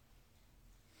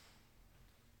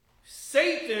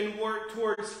 Satan worked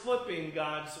towards flipping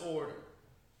God's order.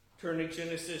 Turn to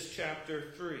Genesis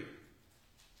chapter 3.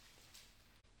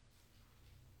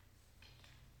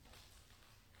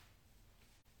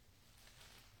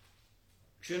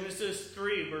 Genesis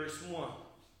 3, verse 1.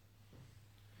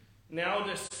 "Now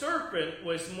the serpent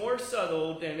was more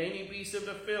subtle than any beast of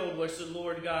the field which the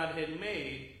Lord God had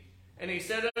made. And he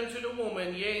said unto the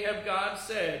woman, Yea, have God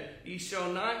said, Ye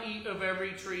shall not eat of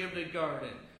every tree of the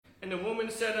garden. And the woman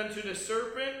said unto the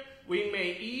serpent, We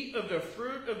may eat of the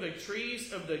fruit of the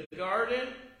trees of the garden,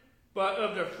 but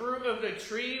of the fruit of the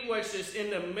tree which is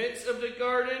in the midst of the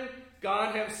garden,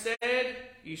 God hath said,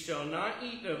 Ye shall not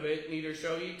eat of it, neither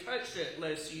shall ye touch it,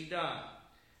 lest ye die.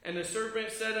 And the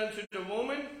serpent said unto the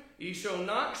woman, Ye shall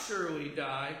not surely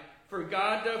die, for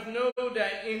God doth know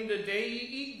that in the day ye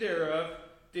eat thereof,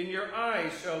 then your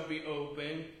eyes shall be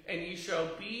opened, and ye shall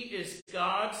be as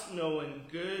gods, knowing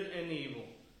good and evil.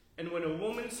 And when a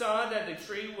woman saw that the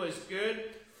tree was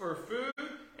good for food,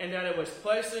 and that it was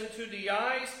pleasant to the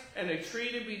eyes, and a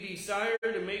tree to be desired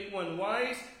to make one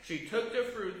wise, she took the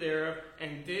fruit thereof,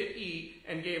 and did eat,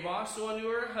 and gave also unto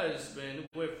her husband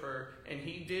with her, and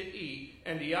he did eat.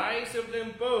 And the eyes of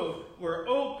them both were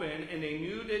open, and they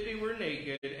knew that they were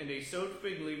naked, and they sewed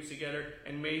fig leaves together,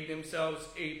 and made themselves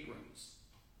aprons."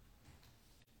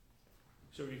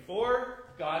 So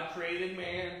before God created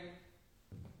man,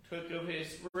 took of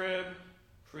his rib,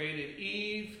 created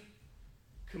Eve,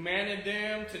 commanded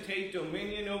them to take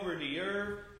dominion over the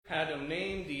earth, had them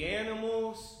name the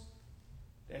animals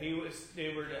that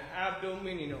they were to have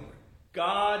dominion over.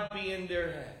 God being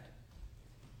their head.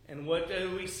 And what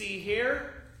do we see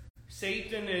here?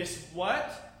 Satan is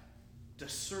what? The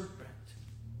serpent.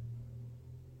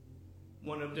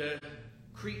 One of the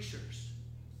creatures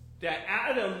that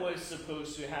Adam was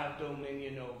supposed to have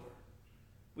dominion over.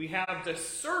 We have the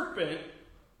serpent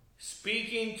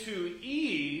speaking to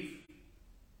Eve,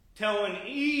 telling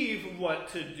Eve what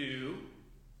to do,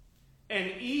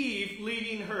 and Eve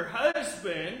leading her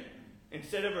husband.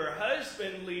 Instead of her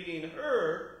husband leading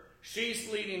her,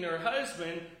 she's leading her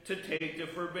husband to take the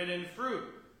forbidden fruit.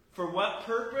 For what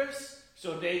purpose?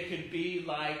 So they could be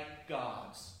like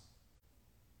gods.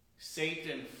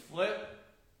 Satan flipped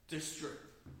the script.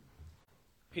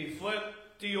 He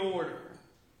flipped the order.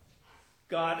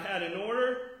 God had an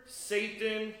order,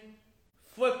 Satan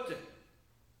flipped it.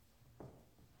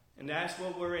 And that's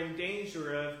what we're in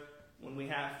danger of when we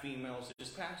have females as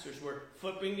pastors. We're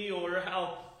flipping the order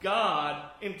how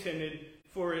God intended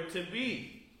for it to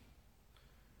be.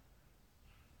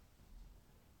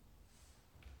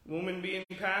 Women being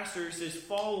pastors is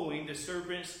following the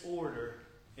serpent's order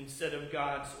instead of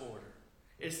God's order.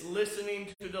 It's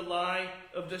listening to the lie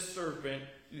of the serpent,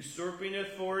 usurping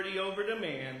authority over the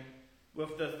man,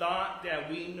 with the thought that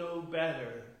we know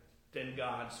better than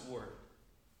God's word.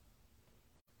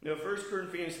 Now, 1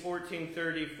 Corinthians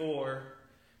 14:34,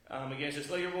 again, says,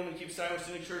 "Let your women keep silence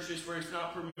in the churches, for it is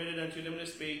not permitted unto them to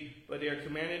speak, but they are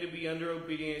commanded to be under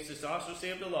obedience. This also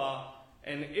saith the law.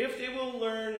 And if they will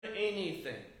learn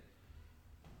anything,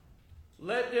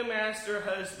 let them ask their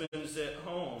husbands at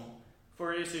home,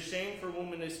 for it is a shame for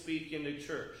women to speak in the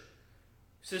church."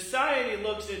 Society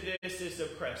looks at this as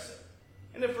oppressive.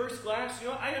 In the first glance,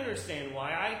 I understand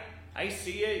why. I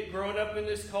see it growing up in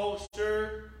this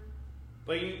culture.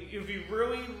 But if you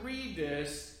really read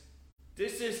this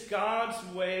is God's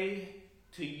way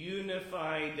to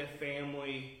unify the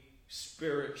family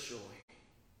spiritually.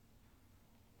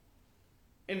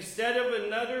 Instead of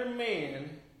another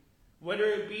man, whether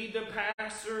it be the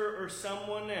pastor or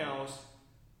someone else,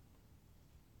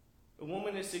 a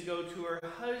woman is to go to her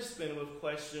husband with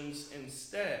questions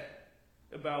instead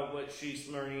about what she's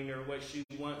learning or what she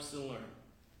wants to learn.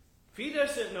 If he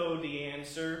doesn't know the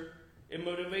answer, it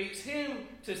motivates him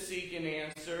to seek an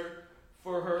answer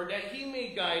for her, that he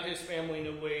may guide his family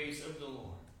in the ways of the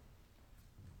Lord.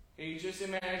 Okay, just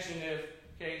imagine if,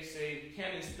 say,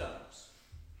 Ken is Stubbs.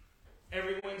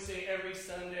 every Wednesday, every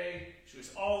Sunday, she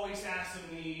was always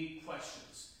asking me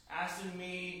questions, asking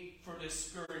me for the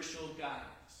spiritual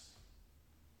guidance.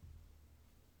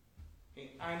 And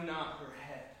I'm not her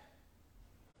head.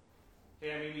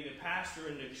 Okay, I may be the pastor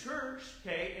in the church,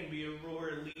 okay, and be a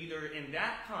ruler leader in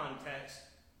that context,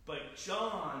 but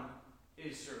John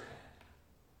is her head.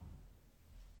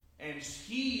 And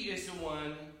he is the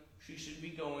one she should be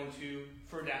going to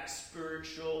for that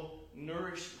spiritual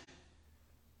nourishment.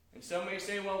 And some may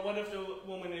say, well, what if the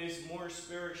woman is more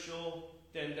spiritual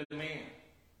than the man?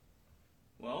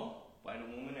 Well, by the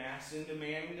woman asking the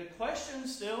man the question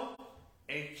still,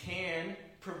 it can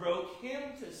provoke him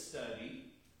to study.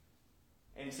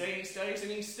 And say he studies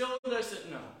and he still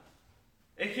doesn't know.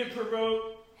 It can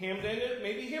provoke him,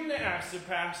 maybe him to ask the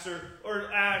pastor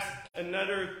or ask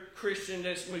another Christian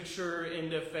that's mature in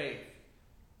the faith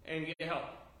and get help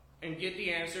and get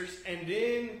the answers and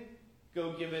then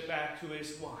go give it back to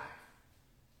his wife.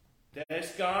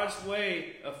 That's God's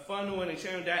way of funneling and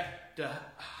showing that the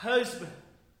husband,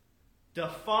 the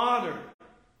father,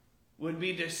 would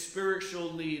be the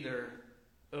spiritual leader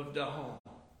of the home.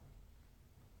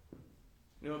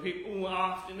 You know, people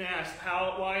often ask,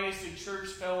 why is the church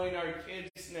failing our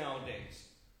kids nowadays?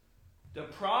 The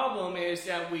problem is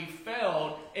that we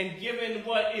failed in giving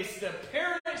what is the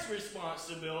parents'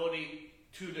 responsibility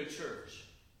to the church.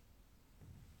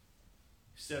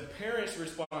 It's the parents'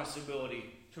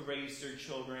 responsibility to raise their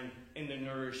children in the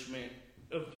nourishment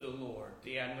of the Lord,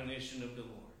 the admonition of the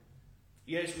Lord.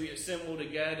 Yes, we assemble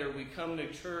together, we come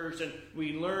to church, and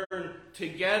we learn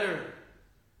together.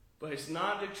 But it's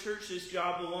not the church's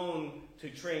job alone to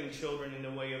train children in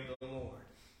the way of the Lord.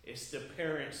 It's the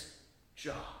parents'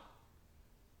 job.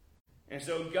 And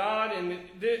so God, in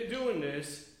doing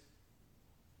this,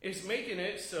 is making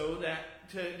it so that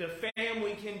the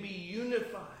family can be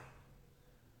unified.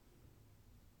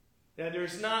 That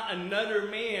there's not another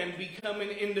man becoming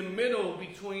in the middle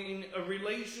between a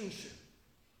relationship.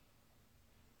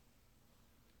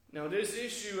 Now, this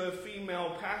issue of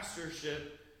female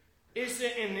pastorship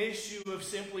isn't an issue of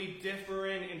simply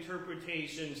different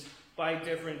interpretations by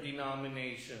different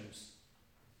denominations.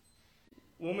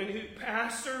 Women who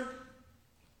pastor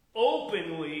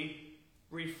openly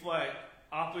reflect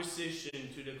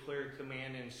opposition to the clear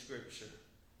command in Scripture.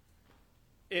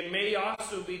 It may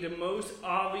also be the most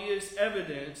obvious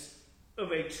evidence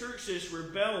of a church's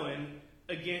rebellion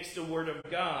against the Word of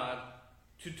God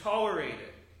to tolerate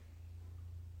it.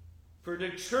 For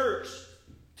the church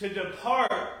to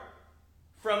depart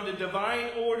from the divine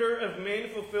order of men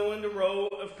fulfilling the role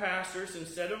of pastors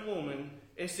instead of women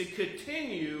is to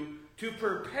continue to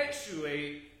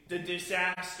perpetuate the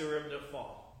disaster of the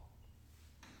fall.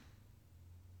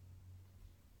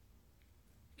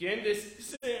 Again,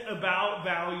 this isn't about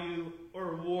value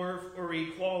or worth or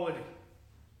equality.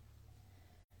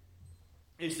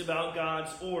 It's about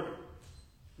God's order.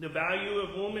 The value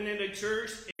of woman in the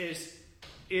church is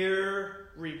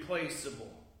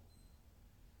irreplaceable.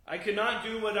 I cannot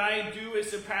do what I do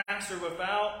as a pastor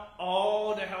without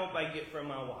all the help I get from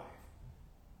my wife.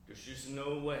 There's just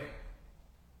no way.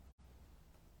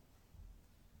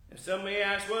 And some may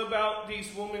ask, what about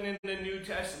these women in the New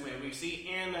Testament? We see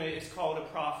Anna is called a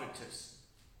prophetess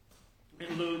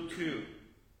in Luke 2.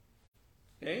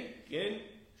 Okay? Again,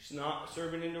 she's not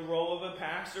serving in the role of a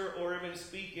pastor or even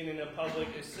speaking in a public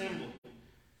assembly.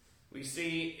 We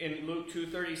see in Luke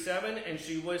 2:37, and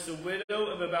she was a widow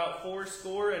of about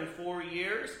 84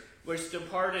 years, which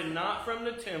departed not from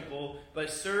the temple,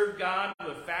 but served God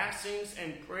with fastings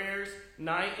and prayers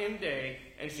night and day.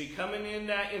 And she coming in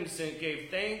that instant gave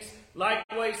thanks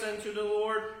likewise unto the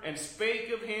Lord, and spake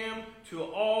of him to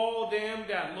all them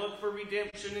that look for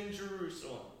redemption in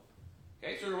Jerusalem.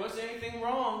 Okay, so there wasn't anything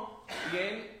wrong,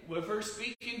 again, with her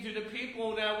speaking to the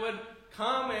people that would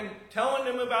come and telling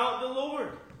them about the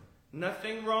Lord.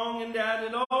 Nothing wrong in that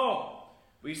at all.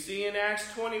 We see in Acts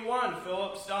 21,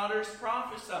 Philip's daughters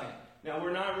prophesying. Now,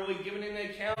 we're not really given an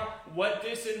account what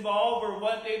this involved or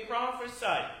what they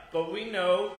prophesied. But we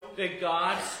know that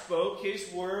God spoke his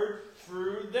word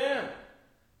through them.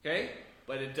 Okay?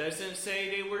 But it doesn't say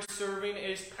they were serving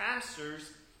as pastors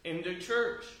in the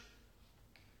church.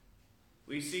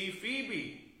 We see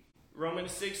Phoebe.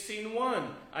 Romans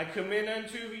 16:1. I commend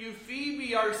unto you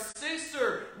Phoebe, our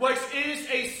sister, which is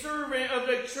a servant of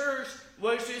the church,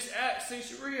 which is at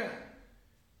Caesarea.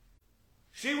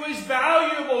 She was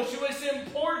valuable. She was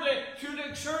important to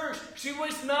the church. She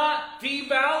was not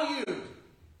devalued.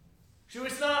 She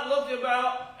was not looked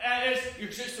about as, you're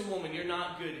just a woman, you're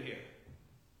not good here.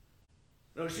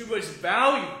 No, she was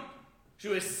valued. She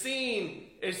was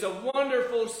seen as a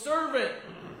wonderful servant.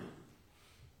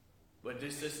 But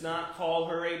this does not call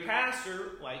her a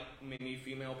pastor, like many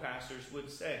female pastors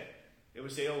would say. It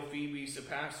would say, oh, Phoebe's the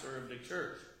pastor of the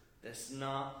church. That's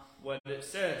not what it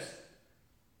says.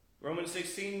 Romans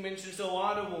 16 mentions a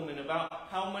lot of women about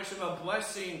how much of a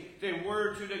blessing they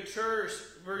were to the church.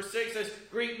 Verse 6 says,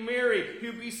 greet Mary,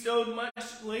 who bestowed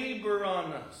much labor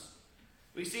on us.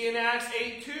 We see in Acts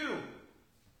 8:2.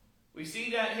 We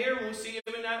see that here. We'll see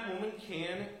even that woman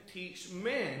can teach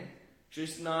men,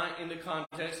 just not in the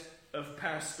context of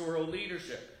pastoral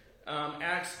leadership.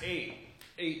 Acts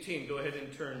 8:18. Go ahead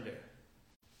and turn there.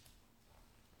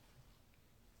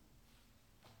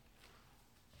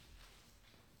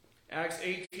 Acts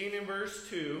 18 and verse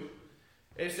 2,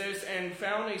 it says, and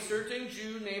found a certain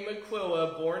Jew named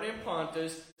Aquila, born in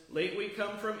Pontus, lately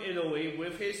come from Italy,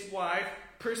 with his wife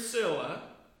Priscilla.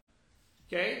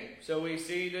 Okay, so we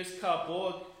see this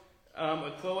couple,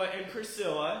 Aquila and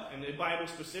Priscilla, and the Bible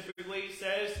specifically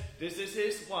says this is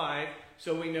his wife,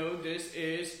 so we know this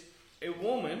is a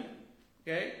woman.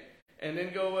 Okay, and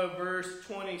then go to verse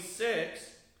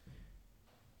 26.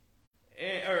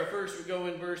 Or first we go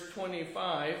in verse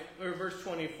 25, or verse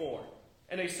 24.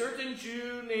 And a certain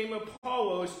Jew named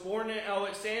Apollos, born in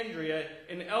Alexandria,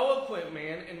 an eloquent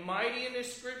man and mighty in the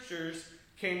scriptures,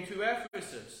 came to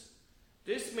Ephesus.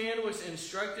 This man was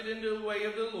instructed in the way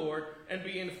of the Lord, and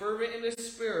being fervent in the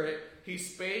Spirit, he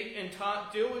spake and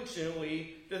taught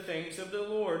diligently the things of the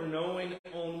Lord, knowing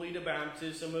only the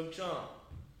baptism of John.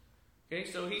 Okay,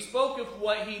 so he spoke of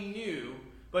what he knew,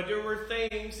 but there were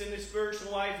things in his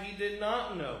spiritual life he did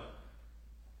not know.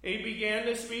 He began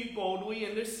to speak boldly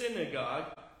in the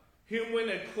synagogue, whom when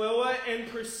Aquila and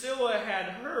Priscilla had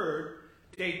heard,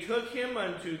 they took him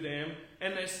unto them,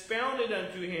 and expounded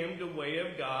unto him the way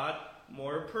of God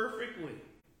more perfectly.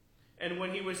 And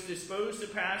when he was disposed to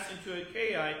pass into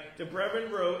Achaia, the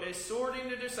brethren wrote, exhorting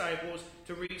the disciples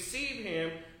to receive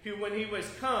him, who when he was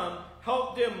come,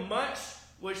 helped them much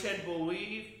which had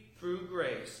believed through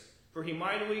grace. For he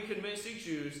mightily convinced the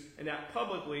Jews, and that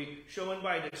publicly, showing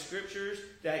by the scriptures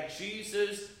that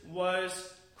Jesus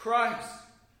was Christ.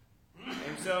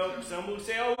 And so some will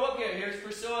say, oh, look, here's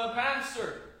Priscilla, a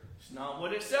pastor. It's not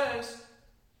what it says.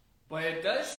 But it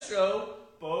does show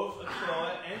both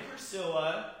Aquila and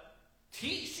Priscilla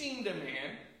teaching the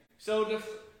man. So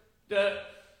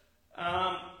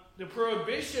the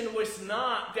prohibition was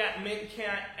not that men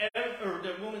can't ever, or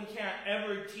that women can't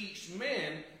ever teach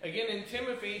men. Again, in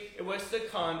Timothy, it was the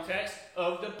context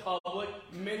of the public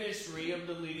ministry of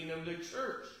the leading of the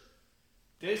church.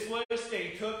 This was,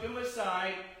 they took him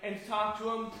aside and talked to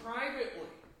him privately,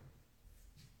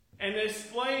 and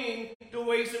explained the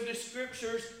ways of the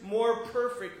scriptures more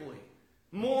perfectly,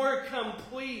 more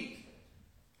complete,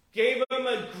 gave him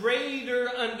a greater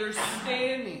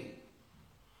understanding.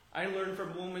 I learn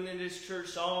from women in this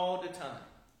church all the time.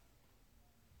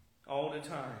 All the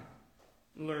time.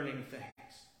 Learning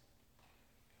things.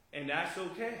 And that's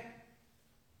okay.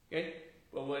 Okay?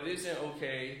 But what isn't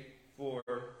okay for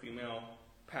female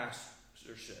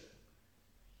pastorship?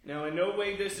 Now, in no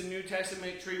way does the New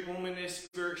Testament treat women as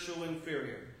spiritual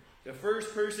inferior. The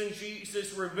first person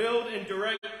Jesus revealed in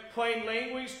direct, plain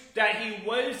language that he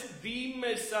was the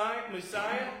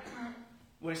Messiah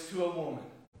was to a woman.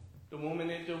 The woman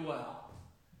at the well.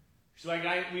 She's like,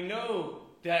 we know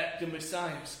that the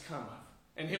Messiah's cometh,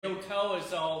 and he'll tell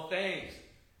us all things.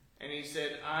 And he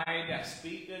said, I that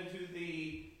speak unto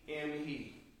thee am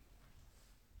he.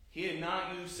 He had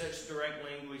not used such direct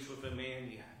language with a man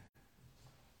yet.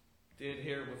 Did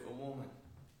here with a woman.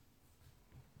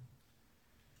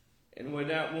 And what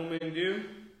did that woman do?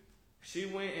 She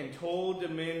went and told the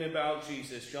men about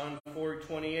Jesus. John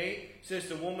 4:28 says,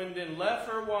 the woman then left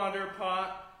her water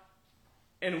pot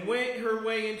and went her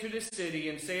way into the city,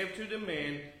 and saith to the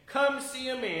men, come see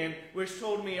a man which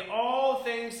told me all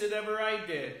things that ever I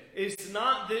did. Is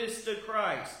not this the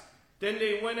Christ? Then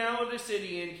they went out of the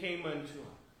city and came unto him.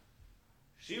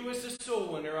 She was the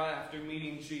soul winner after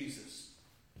meeting Jesus.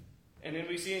 And then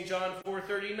we see in John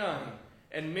 4:39,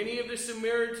 and many of the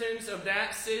Samaritans of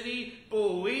that city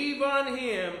believe on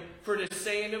him for the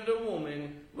saying of the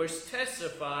woman, which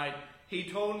testified, he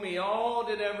told me all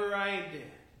that ever I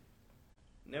did.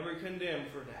 Never condemned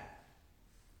for that.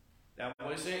 That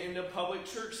wasn't in the public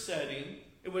church setting.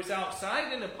 It was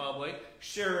outside in the public,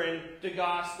 sharing the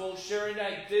gospel, sharing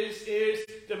that this is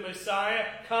the Messiah.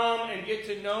 Come and get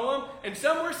to know him. And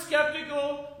some were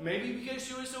skeptical, maybe because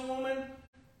she was a woman.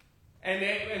 And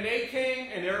they came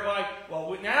and they were like,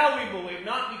 well, now we believe,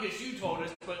 not because you told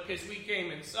us, but because we came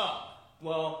and saw.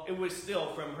 Well, it was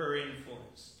still from her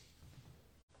influence.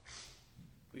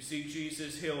 We see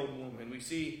Jesus healed women. We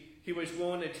see he was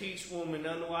willing to teach women,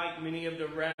 unlike many of the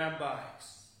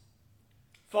rabbis.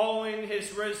 Following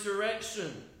his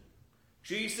resurrection,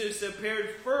 Jesus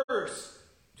appeared first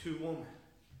to woman.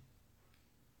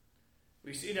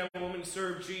 We see that women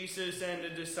served Jesus and the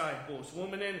disciples.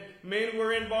 Women and men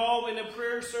were involved in the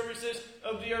prayer services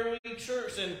of the early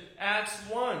church in Acts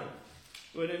 1.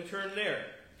 Go ahead and turn there.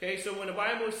 Okay, so when the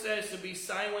Bible says to be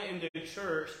silent in the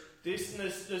church, this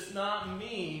does not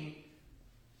mean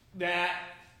that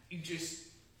you just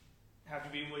have to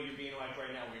be what you're being like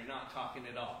right now, where you're not talking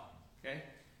at all. Okay?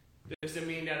 Doesn't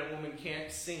mean that a woman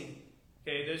can't sing.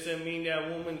 Okay, doesn't mean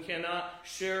that a woman cannot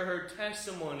share her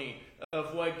testimony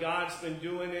of what God's been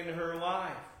doing in her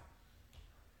life.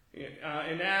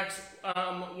 In Acts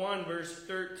 1, verse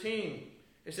 13,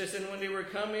 it says, "And when they were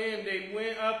come in, they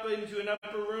went up into an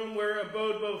upper room where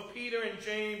abode both Peter and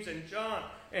James and John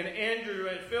and Andrew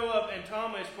and Philip and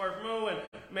Thomas, Bartholomew and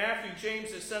Matthew,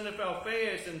 James the son of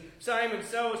Alphaeus, and Simon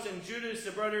Celos and Judas,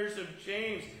 the brothers of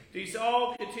James. These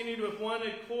all continued with one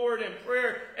accord in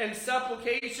prayer and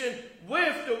supplication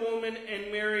with the woman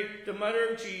and Mary, the mother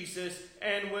of Jesus,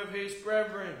 and with his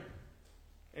brethren."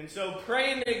 And so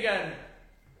praying together,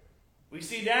 we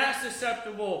see that's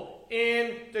acceptable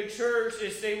in the church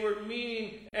as they were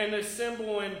meeting and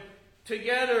assembling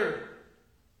together.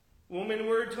 Women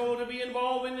were told to be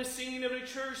involved in the singing of the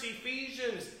church.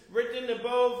 Ephesians, written to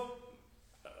both,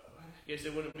 I guess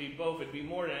it wouldn't be both, it'd be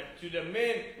more than that, to the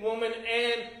men, women,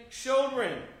 and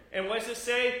children. And what's it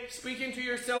say? Speaking to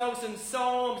yourselves in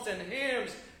psalms and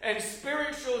hymns and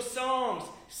spiritual songs,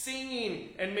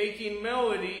 singing and making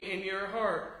melody in your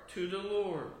heart to the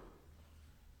Lord.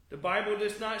 The Bible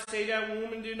does not say that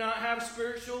women do not have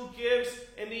spiritual gifts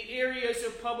in the areas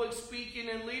of public speaking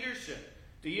and leadership.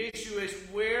 The issue is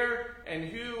where and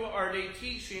who are they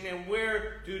teaching and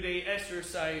where do they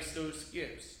exercise those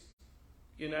gifts.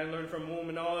 Again, I learn from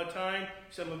women all the time.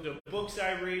 Some of the books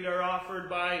I read are offered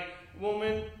by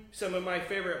women. Some of my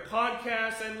favorite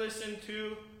podcasts I listen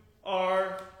to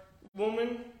are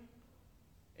women.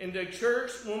 In the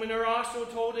church, women are also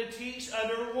told to teach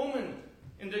other women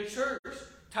in the church.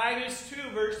 Titus 2,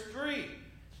 verse 3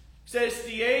 says,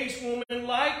 "The aged woman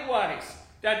likewise,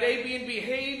 that they be in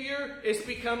behavior is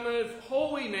become of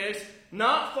holiness,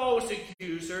 not false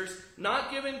accusers,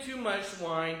 not given to much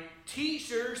wine,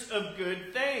 teachers of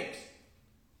good things."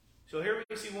 So here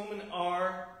we see women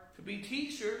are to be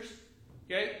teachers.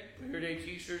 Okay, here they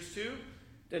teachers too.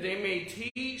 That they may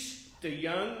teach the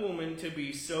young woman to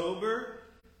be sober,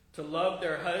 to love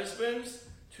their husbands,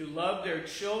 to love their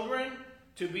children,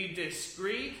 to be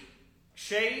discreet,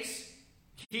 chaste,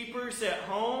 keepers at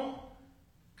home,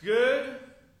 good,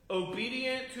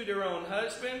 obedient to their own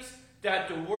husbands, that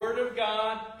the word of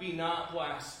God be not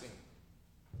blasphemed.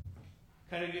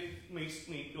 Kind of makes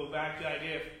me go back to the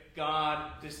idea of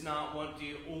God does not want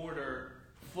the order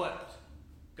flipped.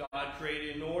 God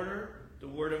created an order. The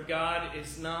word of God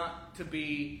is not to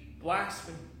be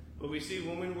blasphemed. But we see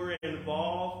women were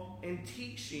involved in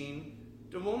teaching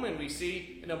the woman. We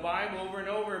see in the Bible over and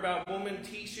over about women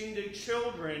teaching the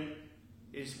children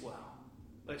as well.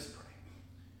 Let's pray.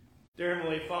 Dear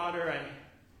Heavenly Father, I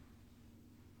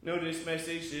know this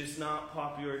message is not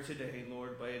popular today,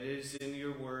 Lord, but it is in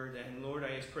your word. And Lord,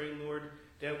 I just pray, Lord,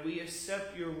 that we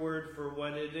accept your word for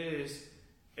what it is,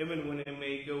 even when it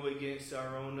may go against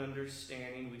our own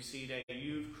understanding. We see that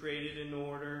you've created an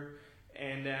order,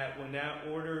 and that when that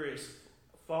order is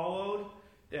followed,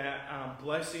 that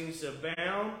blessings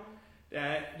abound,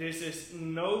 that this is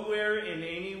nowhere in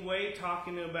any way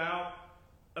talking about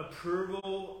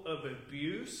approval of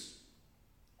abuse,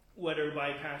 whether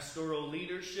by pastoral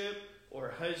leadership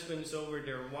or husbands over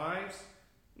their wives.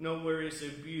 Nowhere is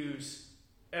abuse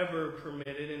ever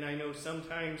permitted. And I know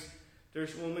sometimes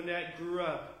there's women that grew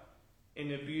up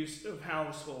in abusive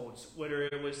households, whether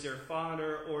it was their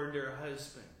father or their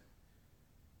husband.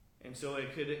 And so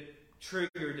it could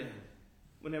trigger them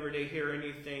whenever they hear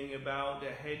anything about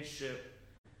the headship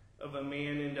of a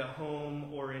man in the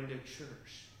home or in the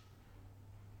church.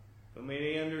 But may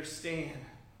they understand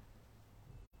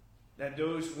that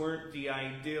those weren't the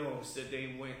ideals that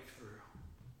they went through.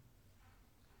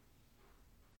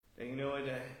 And you know,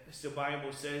 as the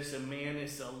Bible says, a man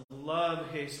is to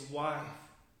love his wife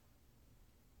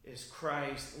as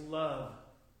Christ loved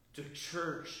the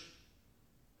church,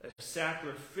 a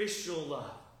sacrificial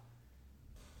love.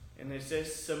 And it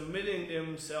says, submitting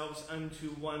themselves unto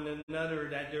one another,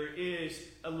 that there is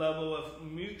a level of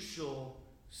mutual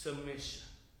submission.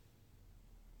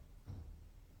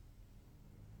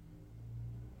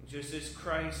 Just as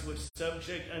Christ was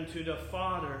subject unto the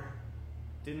Father,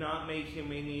 did not make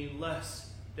him any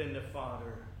less than the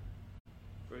Father.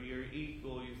 For you're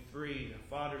equal, you three. The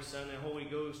Father, Son, and Holy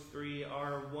Ghost, three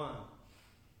are one.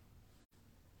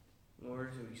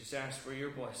 Lord, we just ask for your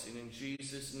blessing. In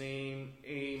Jesus' name,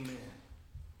 amen.